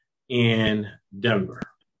in Denver.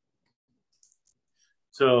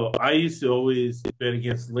 So I used to always bet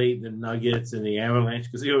against the Nuggets and the Avalanche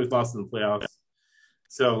because they always lost in the playoffs.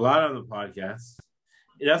 So a lot on the podcast.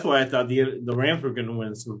 And that's why I thought the Rams were going to win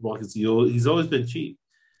the Super Bowl because he's always been cheap.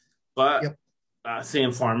 But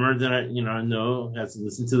Sam Farmer, then I know has to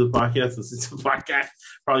listen to the podcast,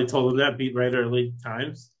 probably told him that beat writer at late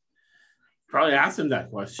times. Probably asked him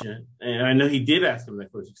that question. And I know he did ask him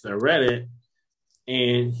that question because I read it.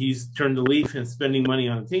 And he's turned the leaf and spending money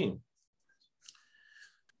on the team.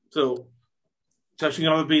 So, touching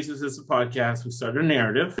on the basis of the podcast, we started a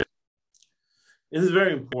narrative. This is a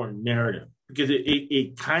very important narrative because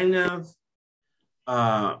it kind of,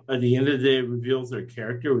 at the end of the day, reveals their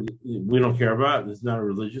character. We don't care about it. This is not a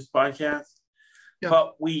religious podcast. Yeah.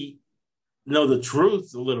 But we know the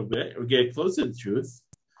truth a little bit or get close to the truth.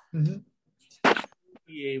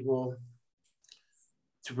 Be able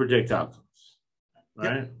to predict outcomes.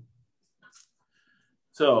 Right? Yep.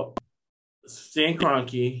 So, Stan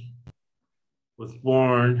Kroenke was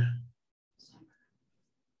born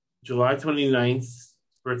July 29th,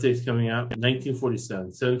 birthday's coming up,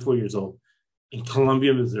 1947, 74 years old, in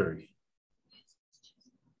Columbia, Missouri.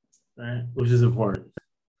 Right? Which is important.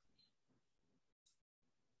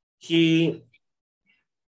 He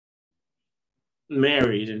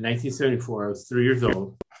married in 1974, I was 3 years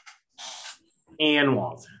old, Ann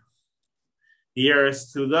Walton, the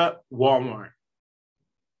heiress to the Walmart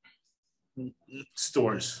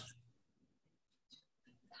stores.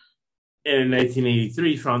 And in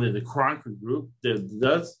 1983, founded the Kroenke Group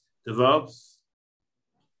that develops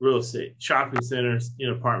real estate, shopping centers,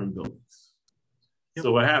 and apartment buildings. Yep.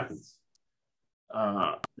 So what happens?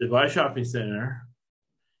 They buy a shopping center,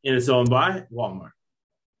 and it's owned by Walmart.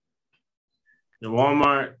 The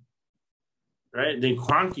Walmart, right? Then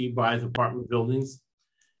Kroenke buys apartment buildings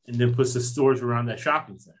and then puts the stores around that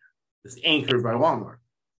shopping center. It's anchored by Walmart.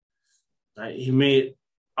 Right? He made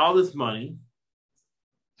all this money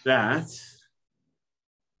that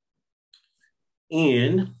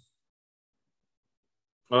I'll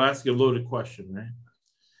ask you a loaded question, right?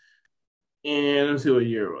 And let's see what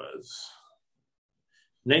year it was.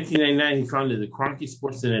 1999, he founded the Kroenke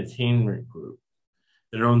Sports and Entertainment Group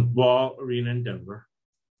that owned Ball Arena in Denver,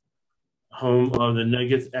 home of the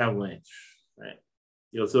Nuggets Avalanche, right?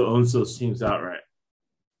 He also owns those teams outright.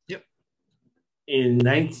 Yep. In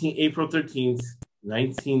April 13th,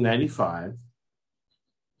 1995,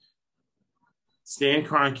 Stan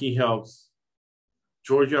Kroenke helps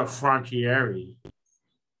Georgia Frontiere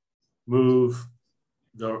move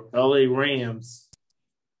the LA Rams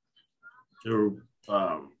to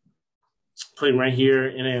playing right here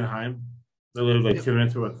in Anaheim. They live like 10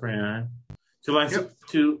 minutes away from Anaheim.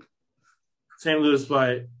 To St. Louis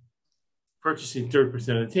by purchasing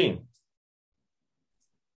 30% of the team.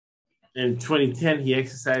 In 2010, he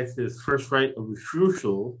exercised his first right of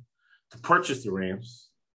refusal to purchase the Rams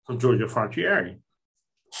from Georgia Frontiere.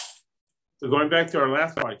 So going back to our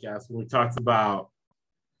last podcast when we talked about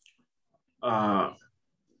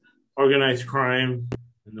organized crime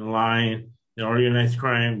and the line, organized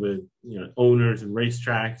crime with owners and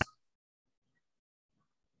racetracks.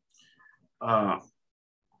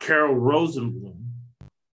 Carol Rosenblum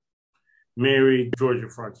married Georgia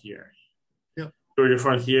Frontiere. Yep. Georgia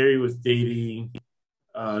Frontiere was dating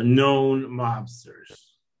known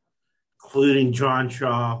mobsters, including John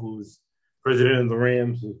Shaw, who was president of the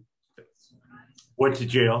Rams, who went to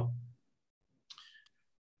jail.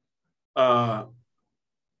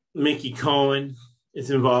 Mickey Cohen, is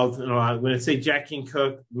involved in a lot. When I say Jack King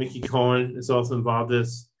Cook, Mickey Cohen is also involved in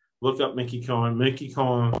this. Look up Mickey Cohen. Mickey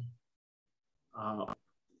Cohen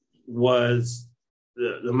was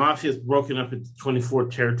the mafia is broken up into 24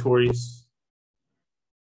 territories.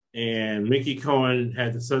 And Mickey Cohen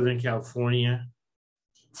had the Southern California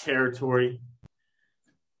territory.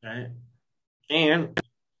 Right? And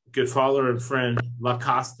good follower and friend, La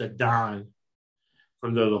Costa Don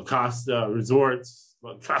from the La Costa Resorts,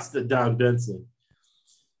 La Costa Don Benson.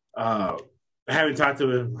 I haven't talked to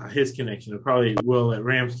him about his connection. I probably will at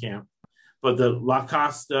Rams camp. But the La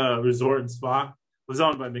Costa Resort and Spa was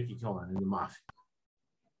owned by Mickey Cohen and the Mafia.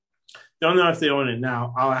 Don't know if they own it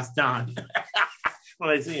now. I'll ask Don when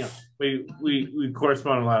I see him. We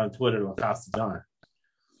correspond a lot on Twitter, La Costa Don.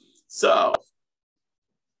 So,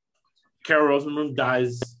 Carol Rosenblum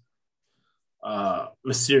dies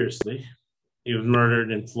mysteriously. He was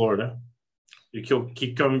murdered in Florida. They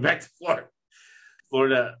keep coming back to Florida.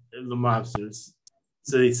 Florida, the mobsters.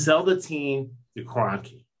 So they sell the team to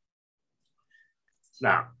Kroenke.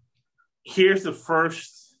 Now, here's the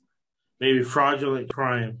first maybe fraudulent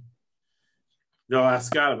crime they'll ask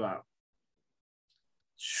Scott about.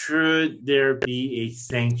 Should there be a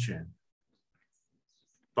sanction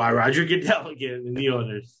by Roger Goodell again and the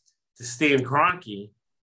owners to Stan Kroenke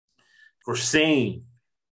for saying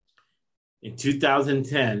in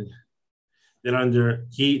 2010 that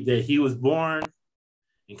he was born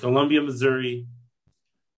in Columbia, Missouri,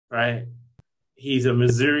 right? He's a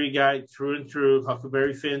Missouri guy, true and true.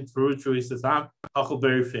 Huckleberry Finn, true and true. He says, I'm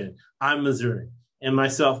Huckleberry Finn. I'm Missouri. And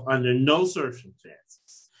myself, under no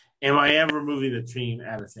circumstances am I ever moving the team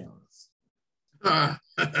out of St. Louis.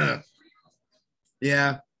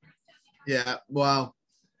 Yeah. Well,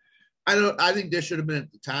 I think there should have been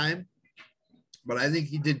at the time, but I think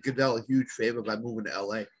he did Goodell a huge favor by moving to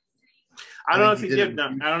LA. I don't know if he did or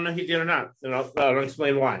not. I don't know if he did or not. And I'll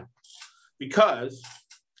explain why. Because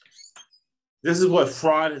this is what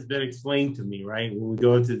fraud has been explained to me, right? When we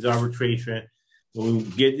go into the arbitration, when we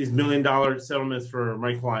get these $1 million settlements for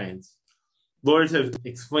my clients, lawyers have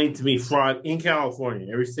explained to me fraud in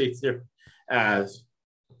California, every state's different, as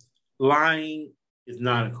lying is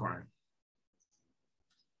not a crime.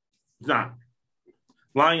 It's not.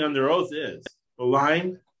 Lying under oath is. But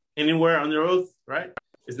lying anywhere under oath, right,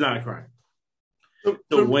 is not a crime.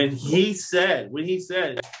 So when he said,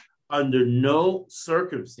 under no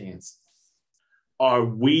circumstances are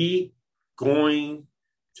we going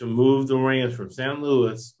to move the Rams from St.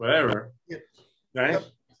 Louis, whatever, right?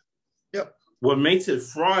 Yep. What makes it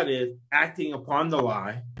fraud is acting upon the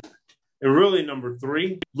lie, and really number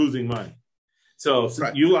 3, losing money. So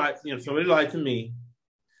right. You lied, somebody lied to me.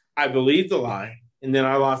 I believed the lie, and then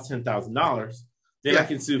I lost $10,000. Then I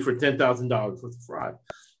can sue for $10,000 worth of fraud.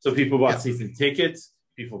 So people bought season tickets,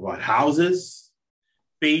 people bought houses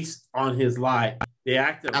based on his lie. They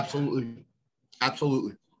acted absolutely.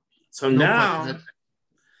 So no now,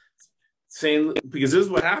 saying, because this is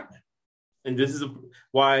what happened, and this is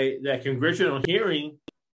why that congressional hearing.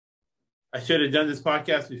 I should have done this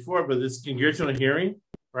podcast before, but this congressional hearing,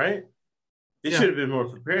 right? They should have been more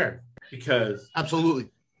prepared because absolutely.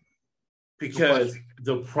 Because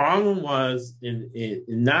the problem was in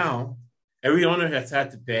now every owner has had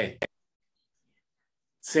to pay.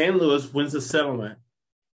 St. Louis wins a settlement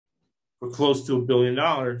for close to $1 billion,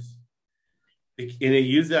 and they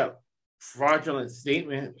use that fraudulent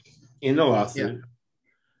statement in the lawsuit.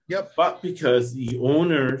 Yep. But because the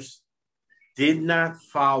owners did not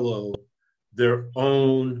follow their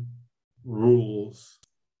own rules,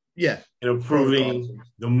 in approving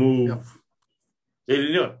the move, they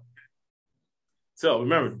didn't do it. So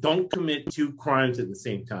remember, don't commit 2 crimes at the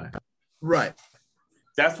same time. Right.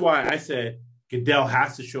 That's why I said Goodell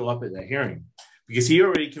has to show up at that hearing, because he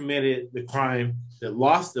already committed the crime that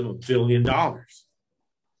lost them $1 billion.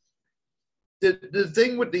 The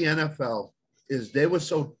thing with the NFL is they were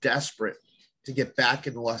so desperate to get back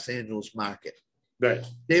in the Los Angeles market. Right.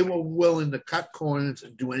 They were willing to cut corners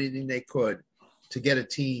and do anything they could to get a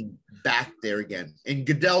team back there again. And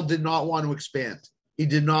Goodell did not want to expand. He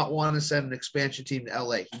did not want to send an expansion team to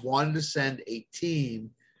LA. He wanted to send a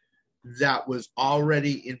team that was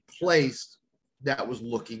already in place that was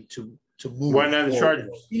looking to move. Why not the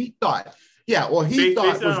Chargers? He thought, he thought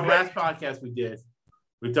based on the last podcast we did.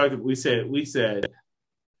 We said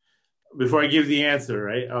before I give the answer,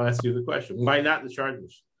 right? I'll ask you the question. Why not the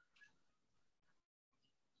Chargers?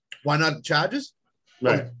 Why not the Chargers?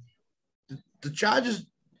 Right. The Chargers.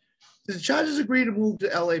 Did the Chargers agree to move to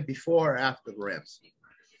LA before or after the Rams?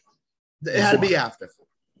 It had to be after.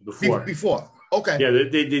 Before. Okay. Yeah,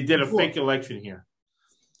 they did a fake election here.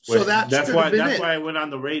 So that's why I went on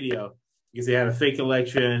the radio because they had a fake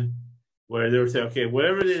election where they were saying, okay,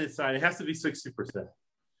 whatever they decide, it has to be 60%.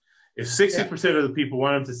 If 60% of the people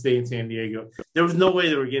want him to stay in San Diego, there was no way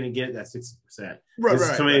they were going to get that 60%.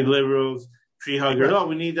 There's so many liberals, tree huggers. Oh,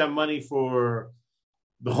 we need that money for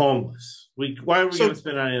the homeless. Why are we going to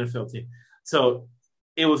spend on an NFL team? So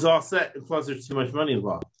it was all set, and plus there's too much money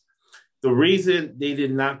involved. The reason they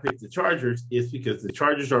did not pick the Chargers is because the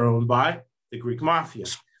Chargers are owned by the Greek mafia,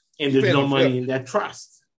 and there's no money in that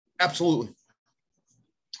trust. Absolutely.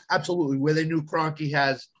 Where they knew Kroenke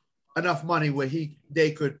has enough money where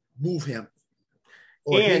they could move him,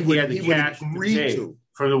 and he had the cash to pay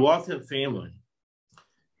from the Walton family.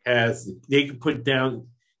 They could put down,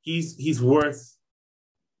 he's worth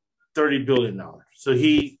 $30 billion. So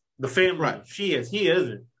the family, he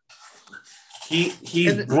isn't.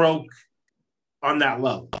 He's broke on that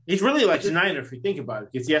level. He's really like Schneider if you think about it,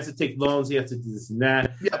 because he has to take loans, he has to do this and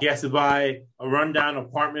that. Yep. He has to buy a rundown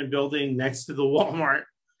apartment building next to the Walmart.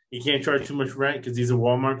 He can't charge too much rent because these are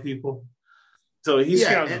Walmart people. So he's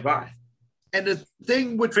trying to buy. And the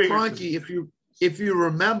thing with Kroenke, if you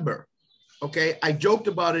remember, okay, I joked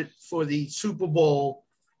about it for the Super Bowl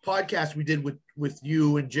podcast we did with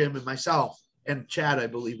you and Jim and myself, and Chad, I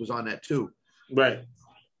believe, was on that too. Right.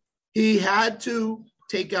 He had to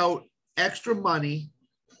take out extra money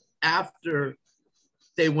after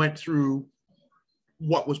they went through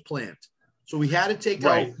what was planned. So we had to take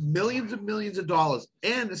out millions and millions of dollars.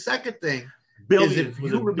 And the second thing is, if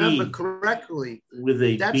you remember correctly,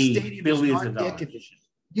 that stadium is not air conditioned.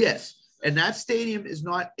 Yes, and that stadium is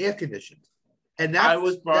not air conditioned. And I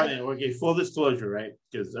was brought in. Okay, full disclosure, right?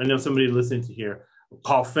 Because I know somebody listening to here.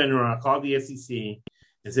 Call FINRA, call the SEC,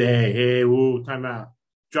 and say, hey, whoa, time out.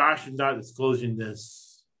 Josh is not disclosing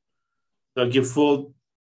this. So I'll give full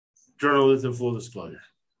journalism, full disclosure.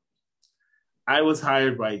 I was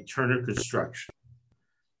hired by Turner Construction.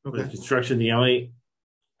 Okay. Construction, the LA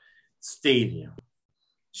Stadium.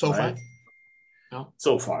 SoFi? No.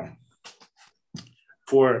 SoFi.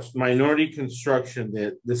 For minority construction,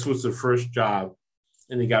 this was their first job,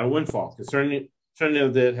 and they got a windfall. Because certainly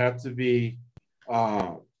of that had to be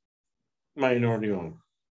minority owned.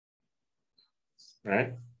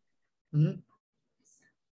 Right? Mm-hmm.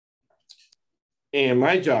 And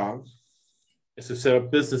my job is to set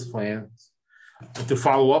up business plans and to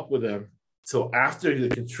follow up with them. So after the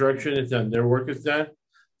construction is done, their work is done,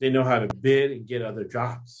 they know how to bid and get other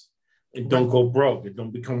jobs. And don't go broke. And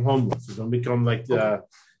don't become homeless. And don't become like the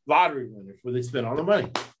lottery winners where they spend all the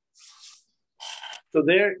money. So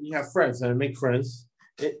there you have friends, and I make friends.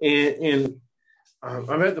 And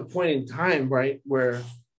I'm at the point in time, right, where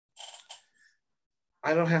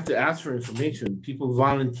I don't have to ask for information. People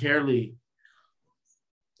voluntarily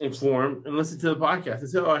inform and listen to the podcast. They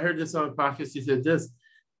say, oh, I heard this on the podcast. You said this,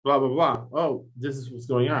 blah, blah, blah. Oh, this is what's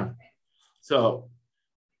going on. So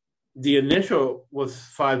the initial was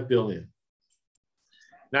 $5 billion.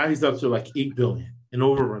 Now he's up to like $8 billion in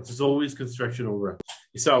overruns. There's always construction overruns.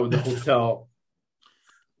 You saw it with the hotel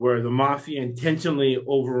where the mafia intentionally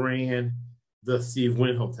overran the Steve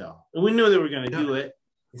Wynn Hotel. And we knew they were going to do it.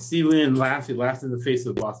 And Steve Wynn laughed. He laughed in the face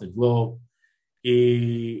of the Boston Globe.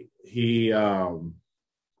 He did all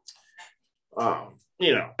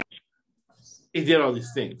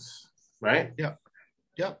these things, right? Yeah.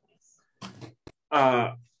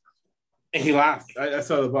 And he laughed. I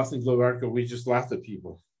saw the Boston Globe article. We just laughed at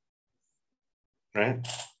people, right?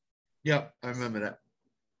 Yeah, I remember that.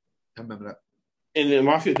 And the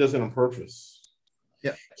mafia does it on purpose.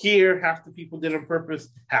 Yeah. Here, half the people did it on purpose,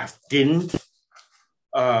 half didn't.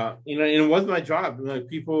 And it was my job. Like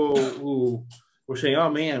people who were saying, "Oh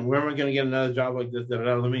man, where am I going to get another job like this?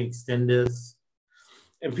 Let me extend this."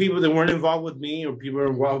 And people that weren't involved with me, or people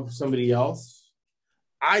involved with somebody else,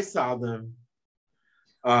 I saw them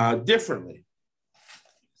differently,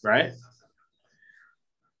 right?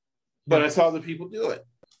 But I saw the people do it.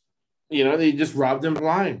 They just robbed them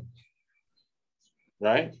blind,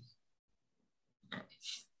 right?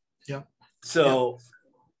 Yeah. So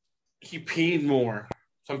he paid more.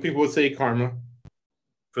 Some people would say karma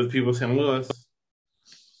for the people of St. Louis,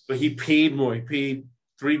 but he paid more. He paid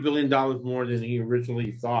 $3 billion more than he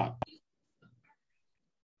originally thought.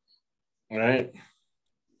 All right.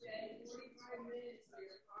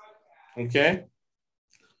 Okay.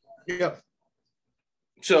 Yep.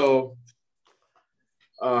 So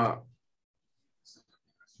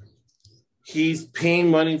he's paying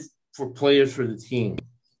money for players for the team.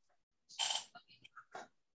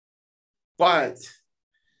 But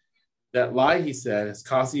that lie he said has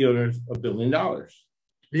cost the owners $1 billion.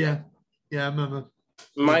 Yeah, I remember.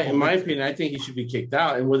 In my opinion, I think he should be kicked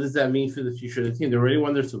out. And what does that mean for the future of the team? They already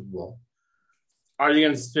won their Super Bowl. are they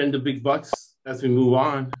going to spend the big bucks as we move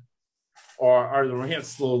on, or are the Rams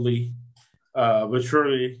slowly but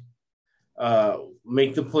surely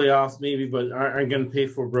make the playoffs maybe, but aren't going to pay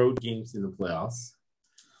for road games in the playoffs?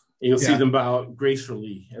 And you'll see them bow out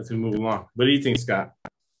gracefully as we move along. What do you think, Scott?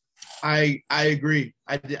 I agree.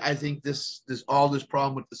 I think this all this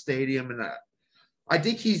problem with the stadium, and I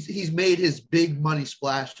think he's made his big money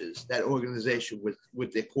splashes, that organization,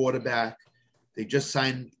 with their quarterback. They just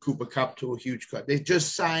signed Cooper Kupp to a huge cut. They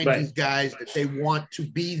just signed these guys that they want to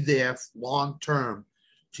be there long term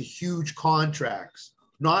to huge contracts,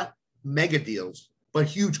 not mega deals, but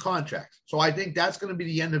huge contracts. So I think that's going to be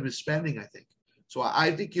the end of his spending, I think. So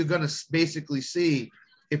I think you're going to basically see,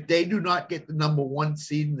 if they do not get the number one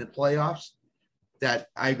seed in the playoffs, that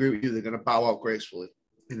I agree with you, they're going to bow out gracefully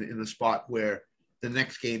in a spot where the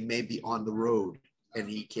next game may be on the road and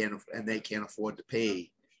they can't afford to pay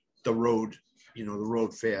the road, the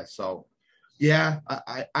road fare. So yeah,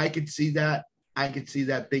 I could see that. I could see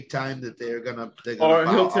that big time, that they're gonna or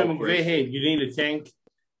he'll tell them, hey, you need to tank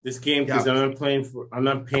this game because I'm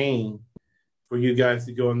not paying for you guys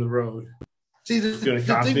to go on the road. See, it's going to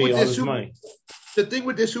cost me all this money. The thing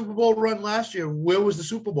with their Super Bowl run last year, where was the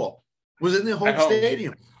Super Bowl? Was in their home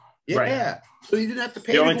stadium. Yeah. Right. So you didn't have to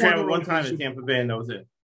pay. They only traveled one time to Tampa Bay, and that was it.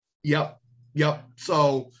 Yep.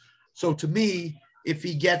 So to me, if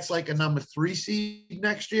he gets like a number 3 seed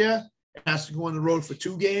next year and has to go on the road for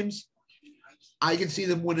 2 games, I can see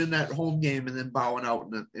them winning that home game and then bowing out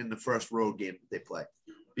in the first road game that they play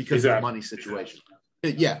because of the money situation.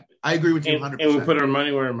 Yeah, I agree with you 100%. And we put our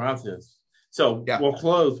money where our mouth is. So we'll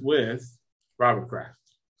close with Robert Kraft.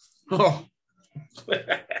 Oh.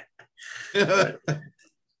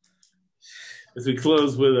 As we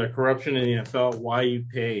close with a corruption in the NFL, why you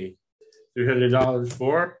pay $300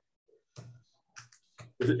 for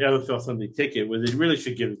the NFL Sunday ticket, where they really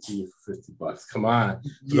should give it to you for $50. Come on.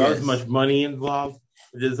 There's all this much money involved.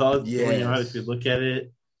 There's all this going on if you look at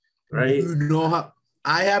it, right? You know how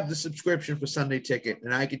I have the subscription for Sunday Ticket,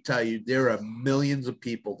 and I can tell you there are millions of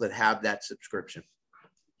people that have that subscription.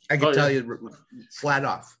 I can tell you flat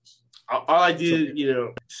off. All I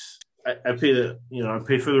do, I pay I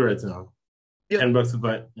pay for the Red Zone, $10 a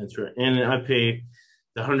month, that's right, and I pay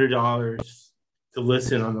the $100 to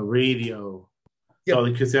listen on the radio. So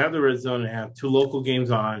because they have the Red Zone, they have 2 local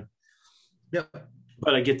games on. Yep.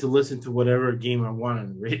 But I get to listen to whatever game I want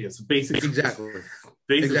on the radio. So basically,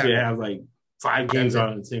 I have like 5 games on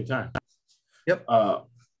at the same time. Yep.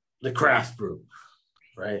 The Kraft Brew,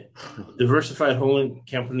 right? Diversified holding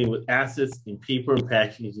company with assets in paper and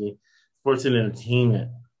packaging, sports and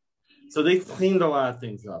entertainment. So they've cleaned a lot of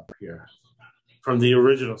things up here from the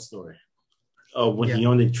original story of when he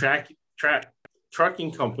owned a trucking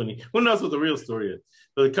company. Who knows what the real story is?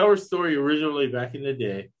 But the cover story originally back in the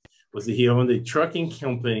day was that he owned a trucking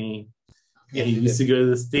company and he used to go to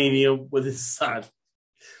the stadium with his son.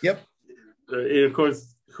 Yep. And of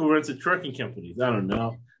course, who runs a trucking company? I don't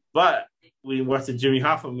know. But we watched the Jimmy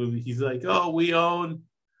Hoffa movie. He's like, "Oh, we own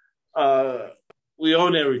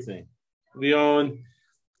everything. We own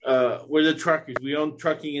we're the truckers. We own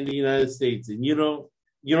trucking in the United States, and you don't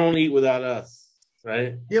eat without us,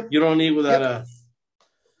 right? Yep. You don't eat without us,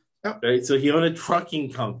 yep. Right? So he owned a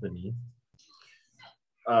trucking company.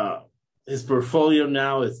 His portfolio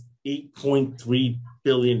now is $8.3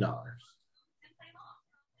 billion.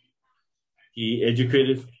 He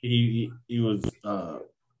educated. He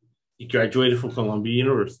graduated from Columbia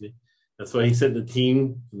University. That's why he sent the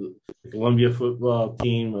team, the Columbia football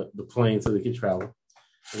team, the plane so they could travel.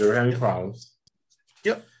 They were having problems.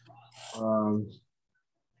 Yep.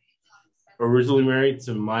 Originally married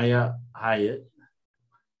to Maya Hyatt.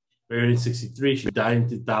 Married in 1963. She died in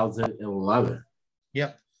 2011.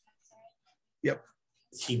 Yep.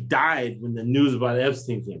 She died when the news about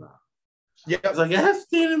Epstein came out. Yeah, I was like,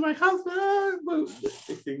 Epstein in my husband.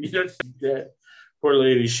 She's dead. Poor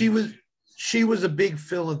lady. She was a big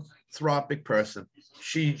philanthropic person.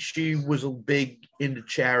 She was a big into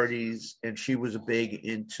charities, and she was a big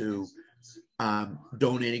into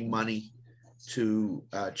donating money to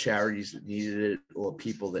charities that needed it or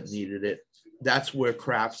people that needed it. That's where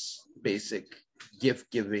Kraft's basic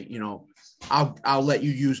gift giving, I'll let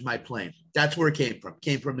you use my plane. That's where it came from.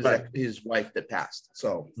 Came from his wife that passed.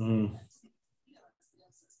 So.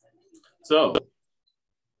 So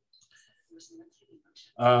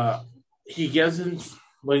he doesn't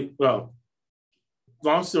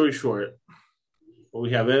long story short, what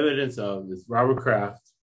we have evidence of is Robert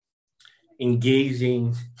Kraft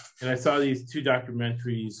engaging, and I saw these 2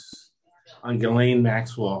 documentaries on Ghislaine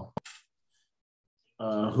Maxwell,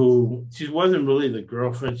 who she wasn't really the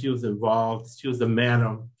girlfriend. She was involved. She was the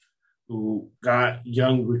madam who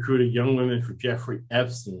recruited young women for Jeffrey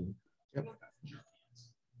Epstein, Yep.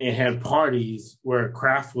 and had parties where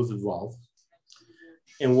Kraft was involved.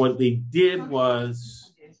 And what they did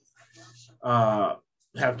was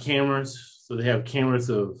have cameras. So they have cameras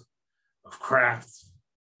of Kraft,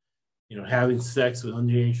 having sex with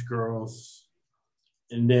underage girls.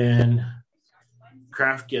 And then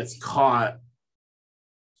Kraft gets caught,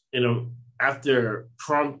 after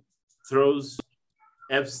Trump throws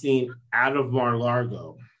Epstein out of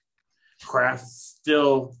Mar-a-Lago. Kraft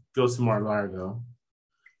still goes to Mar-a-Lago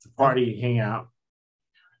to party, hang out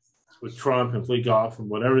with Trump and play golf and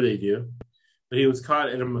whatever they do. But he was caught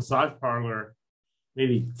in a massage parlor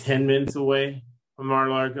maybe 10 minutes away from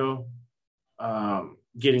Mar-a-Lago,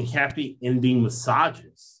 getting happy ending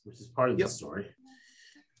massages, which is part of the story,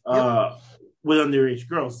 with underage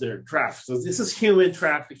girls that are trafficked. So this is human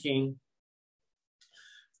trafficking.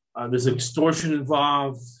 There's extortion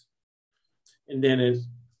involved. And then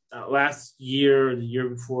last year, the year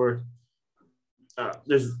before,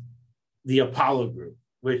 there's the Apollo Group,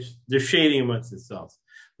 which they're shady amongst themselves.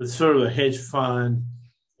 It's sort of a hedge fund,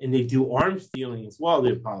 and they do arms dealing as well,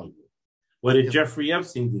 the Apollo Group. What did Jeffrey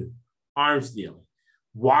Epstein do? Arms dealing.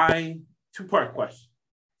 Why? Two-part question.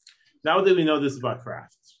 Now that we know this about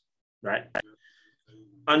Kraft, right?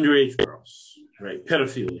 Underage girls, right?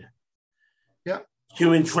 Pedophilia. Yeah.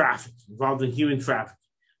 Human trafficking, involved in human trafficking.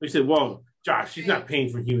 We said, well, Josh, he's not paying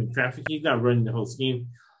for human trafficking. He's not running the whole scheme.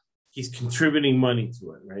 He's contributing money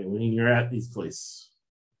to it, right? When you're at these places.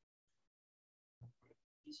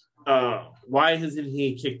 Why hasn't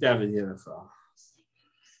he kicked out of the NFL?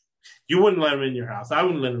 You wouldn't let him in your house. I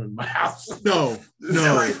wouldn't let him in my house. No.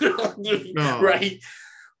 Right?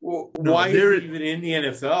 Well, why is he even in the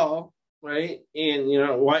NFL? Right? And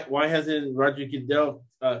why hasn't Roger Goodell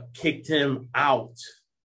kicked him out?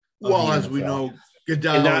 Well, as we know,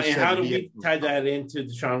 Goodell. And how do we tie that into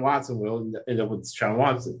Deshaun Watson? We'll end up with Deshaun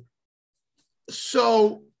Watson.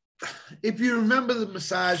 So, if you remember the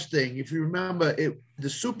massage thing, the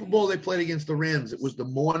Super Bowl they played against the Rams, it was the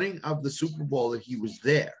morning of the Super Bowl that he was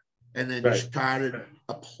there, and then started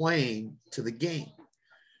a plane to the game.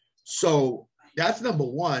 So that's number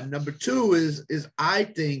one. Number two is I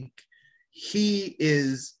think he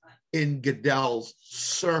is in Goodell's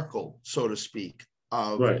circle, so to speak,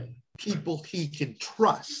 of people he can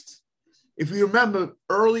trust. If you remember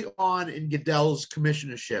early on in Goodell's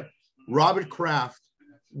commissionership, Robert Kraft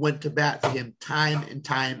went to bat for him time and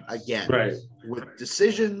time again, with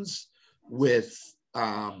decisions, with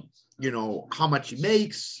how much he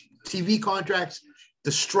makes, TV contracts,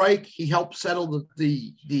 the strike. He helped settle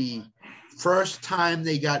the first time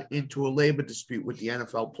they got into a labor dispute with the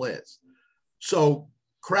NFL players. So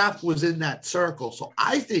Kraft was in that circle. So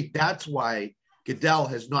I think that's why Goodell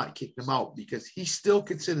has not kicked him out, because he still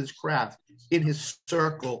considers Kraft in his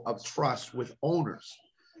circle of trust with owners.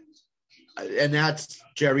 And that's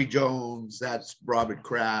Jerry Jones, that's Robert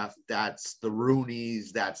Kraft, that's the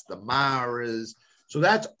Rooneys, that's the Maras. So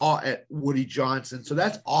that's all at Woody Johnson. So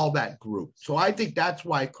that's all that group. So I think that's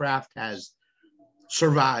why Kraft has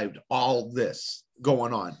survived all this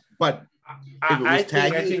going on. But I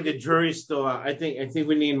think the jury's still out. I think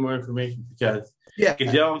we need more information, because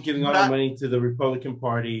Goodell giving all the money to the Republican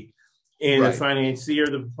Party, and the financier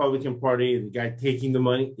of the Republican Party, the guy taking the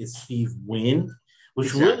money is Steve Wynn.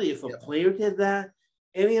 Which really, if a player did that,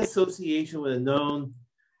 any association with a known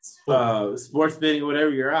sports betting,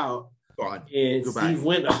 whatever, you're out. And Steve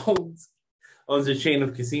Wynn owns a chain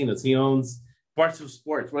of casinos. He owns parts of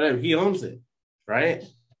sports, whatever. He owns it, right?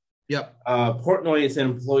 Yep. Portnoy is an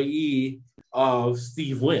employee of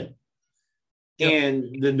Steve Wynn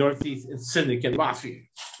and the Northeast Syndicate Mafia,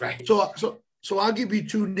 right? So I'll give you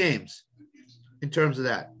two names in terms of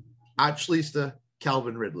that: Art Schlichter,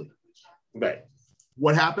 Calvin Ridley. Right.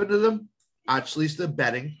 What happened to them? Art Schlichter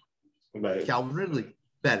betting, Calvin Ridley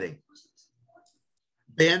betting.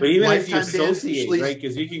 But even if you associate, right?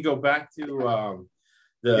 Because you can go back to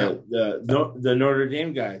the Notre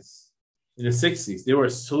Dame guys in the 60s. They were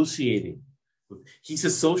associating. He's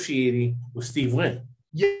associating with Steve Wynn.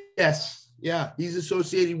 Yes. Yeah. He's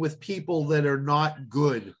associating with people that are not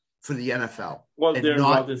good for the NFL. Well, they're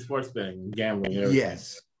involved in sports betting and gambling. And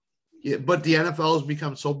yes. Yeah, but the NFL has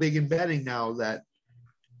become so big in betting now that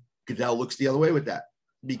Goodell looks the other way with that.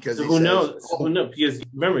 Because who knows? Because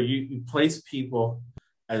remember, you place people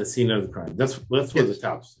at the scene of the crime. That's what the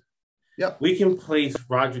cops do. Yep. We can place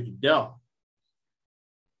Roger Goodell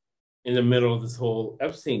in the middle of this whole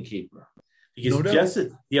Epstein caper, because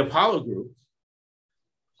the Apollo Group,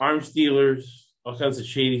 arms dealers, all kinds of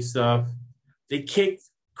shady stuff, they kicked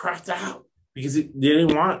Kraft out because they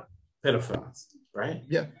didn't want pedophiles, right?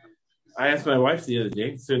 Yeah. I asked my wife the other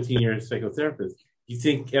day, 17-year psychotherapist, you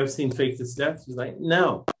think Epstein faked his death? She's like,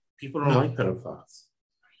 no. People don't like pedophiles.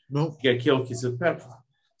 No. You get killed because of pedophile.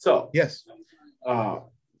 So, yes.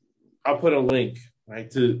 I'll put a link, right,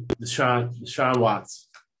 to the Sean Watts.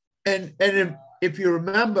 And if you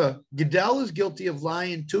remember, Goodell is guilty of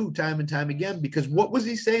lying too, time and time again, because what was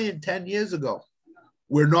he saying 10 years ago?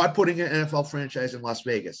 We're not putting an NFL franchise in Las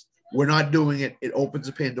Vegas. We're not doing it. It opens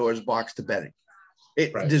a Pandora's box to betting.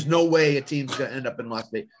 Right. There's no way a team's going to end up in Las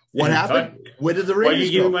Vegas. What happened? Where did the Raiders go? Why are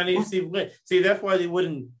you giving money to Steve Wynn? See, that's why they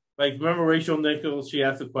wouldn't. Like, remember Rachel Nichols? She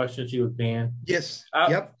asked a question. She was banned. Yes.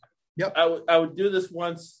 Yep. I would do this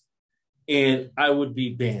once, and I would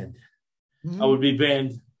be banned. Mm-hmm. I would be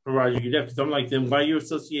banned from Roger Goodell because I'm like, then why are you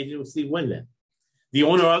associated with Steve Wynn then? The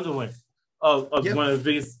owner of the one of one of the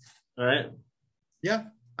biggest. All right. Yeah.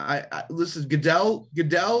 I listen. Goodell.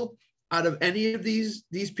 Out of any of these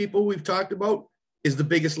people we've talked about, is the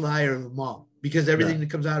biggest liar of them all because everything that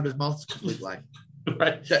comes out of his mouth is complete lie.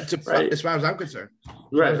 Right. As far as I'm concerned.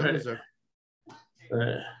 Right.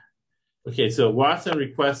 Okay, so Watson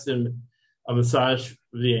requested a massage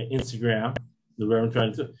via Instagram. The Reverend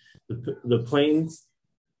trying to the Plains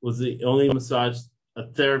was the only massage a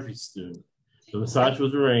therapy student. The massage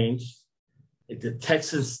was arranged at the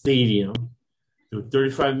Texas Stadium. There were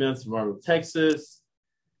 35 minutes in Marble, Texas.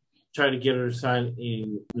 Tried to get her to sign a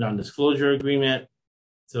non-disclosure agreement.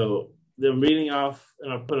 So they're reading off,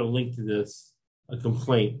 and I'll put a link to this, a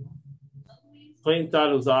complaint. Clayton thought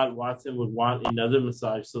it was odd Watson would want another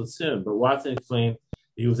massage so soon, but Watson explained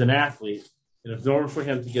he was an athlete, and it was normal for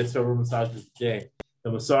him to get several massages a day.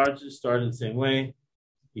 The massages started the same way.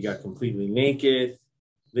 He got completely naked,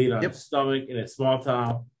 laid on his stomach in a small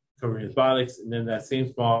towel covering his buttocks, and then that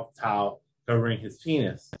same small towel covering his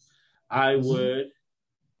penis. I would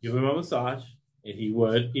give him a massage, and he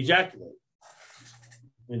would ejaculate,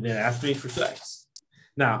 and then ask me for sex.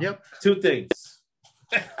 Now, two things.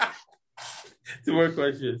 Two more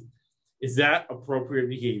questions. Is that appropriate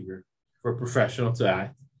behavior for a professional to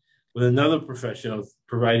act with another professional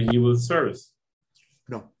providing you with service?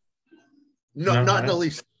 No, not in the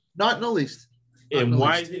least. Not in the least. And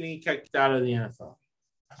why isn't he kicked out of the NFL?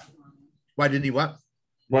 Why didn't he what?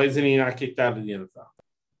 Why isn't he not kicked out of the NFL?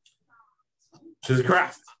 Because of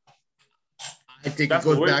Kraft. I think it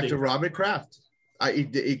goes back to Robert Kraft.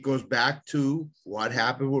 It goes back to what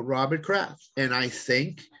happened with Robert Kraft. And I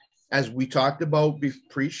think, as we talked about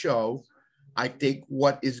pre-show, I think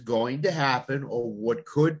what is going to happen or what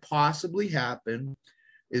could possibly happen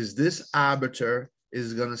is this arbiter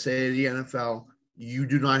is going to say to the NFL, you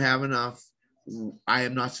do not have enough. I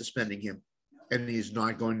am not suspending him. And he's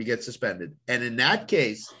not going to get suspended. And in that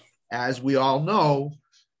case, as we all know,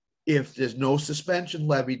 if there's no suspension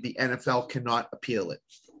levied, the NFL cannot appeal it.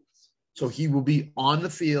 So he will be on the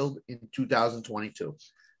field in 2022.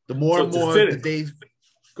 The more and more the days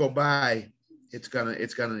go by,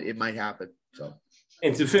 it might happen. So,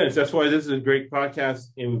 and to finish, that's why this is a great podcast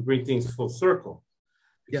and we bring things full circle.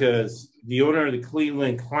 Because the owner of the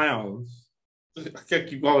Cleveland Clowns, I can't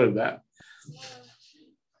keep calling him that,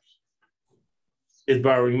 is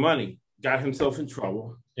borrowing money, got himself in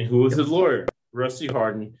trouble. And who was his lawyer? Rusty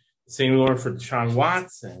Hardin, the same lawyer for Deshaun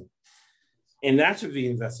Watson. And that should be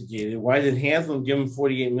investigated. Why did Haslam give him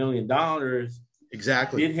 $48 million?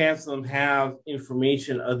 Exactly. Did Haslam have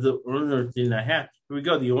information other owners did not have? Here we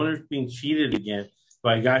go. The owner's being cheated again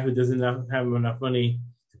by a guy who doesn't have enough money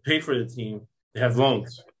to pay for the team to have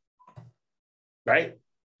loans. Right?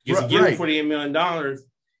 Because you give him $48 million.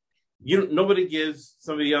 Nobody gives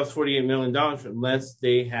somebody else $48 million unless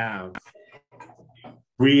they have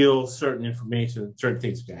real certain information, certain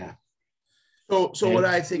things can happen. So what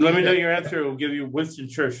I think. Let me know your answer. We'll give you Winston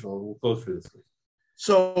Churchill. We'll close for this week.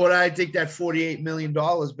 So what I think that $48 million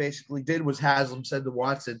basically did was Haslam said to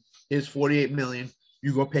Watson, here's $48 million.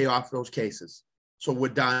 You go pay off those cases. So we're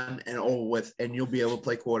done and over with, and you'll be able to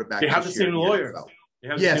play quarterback. They have the same lawyer. They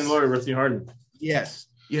have the same lawyer, Rusty Hardin. Yes.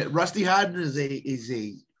 Yeah. Rusty Hardin is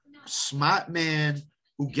a smart man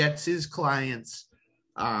who gets his clients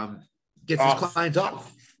off. He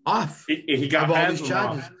got all these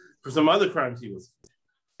charges for some other crimes he was,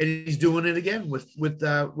 and he's doing it again with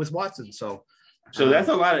Watson. So that's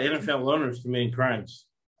a lot of NFL owners committing crimes.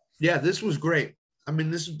 Yeah, this was great. I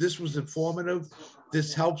mean, this was informative.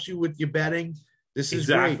 This helps you with your betting. This is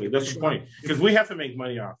great. That's the point, because we have to make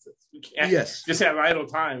money off this. We can't just have idle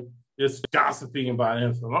time just gossiping about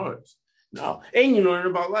NFL owners. No, and you learn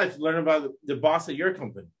about life. You learn about the boss of your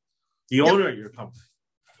company, the owner of your company.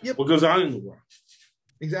 Yep. What goes on in the world.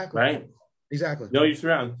 Exactly. Right? Exactly. Know your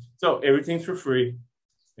surroundings. So everything's for free.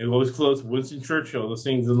 It always close. Winston Churchill, the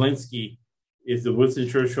saying Zelensky is the Winston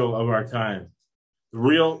Churchill of our time. The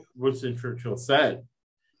real Winston Churchill said,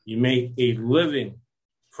 you make a living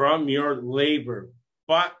from your labor,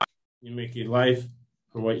 but you make a life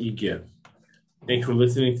for what you give. Thanks for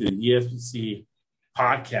listening to the ESPC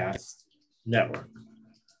Podcast Network.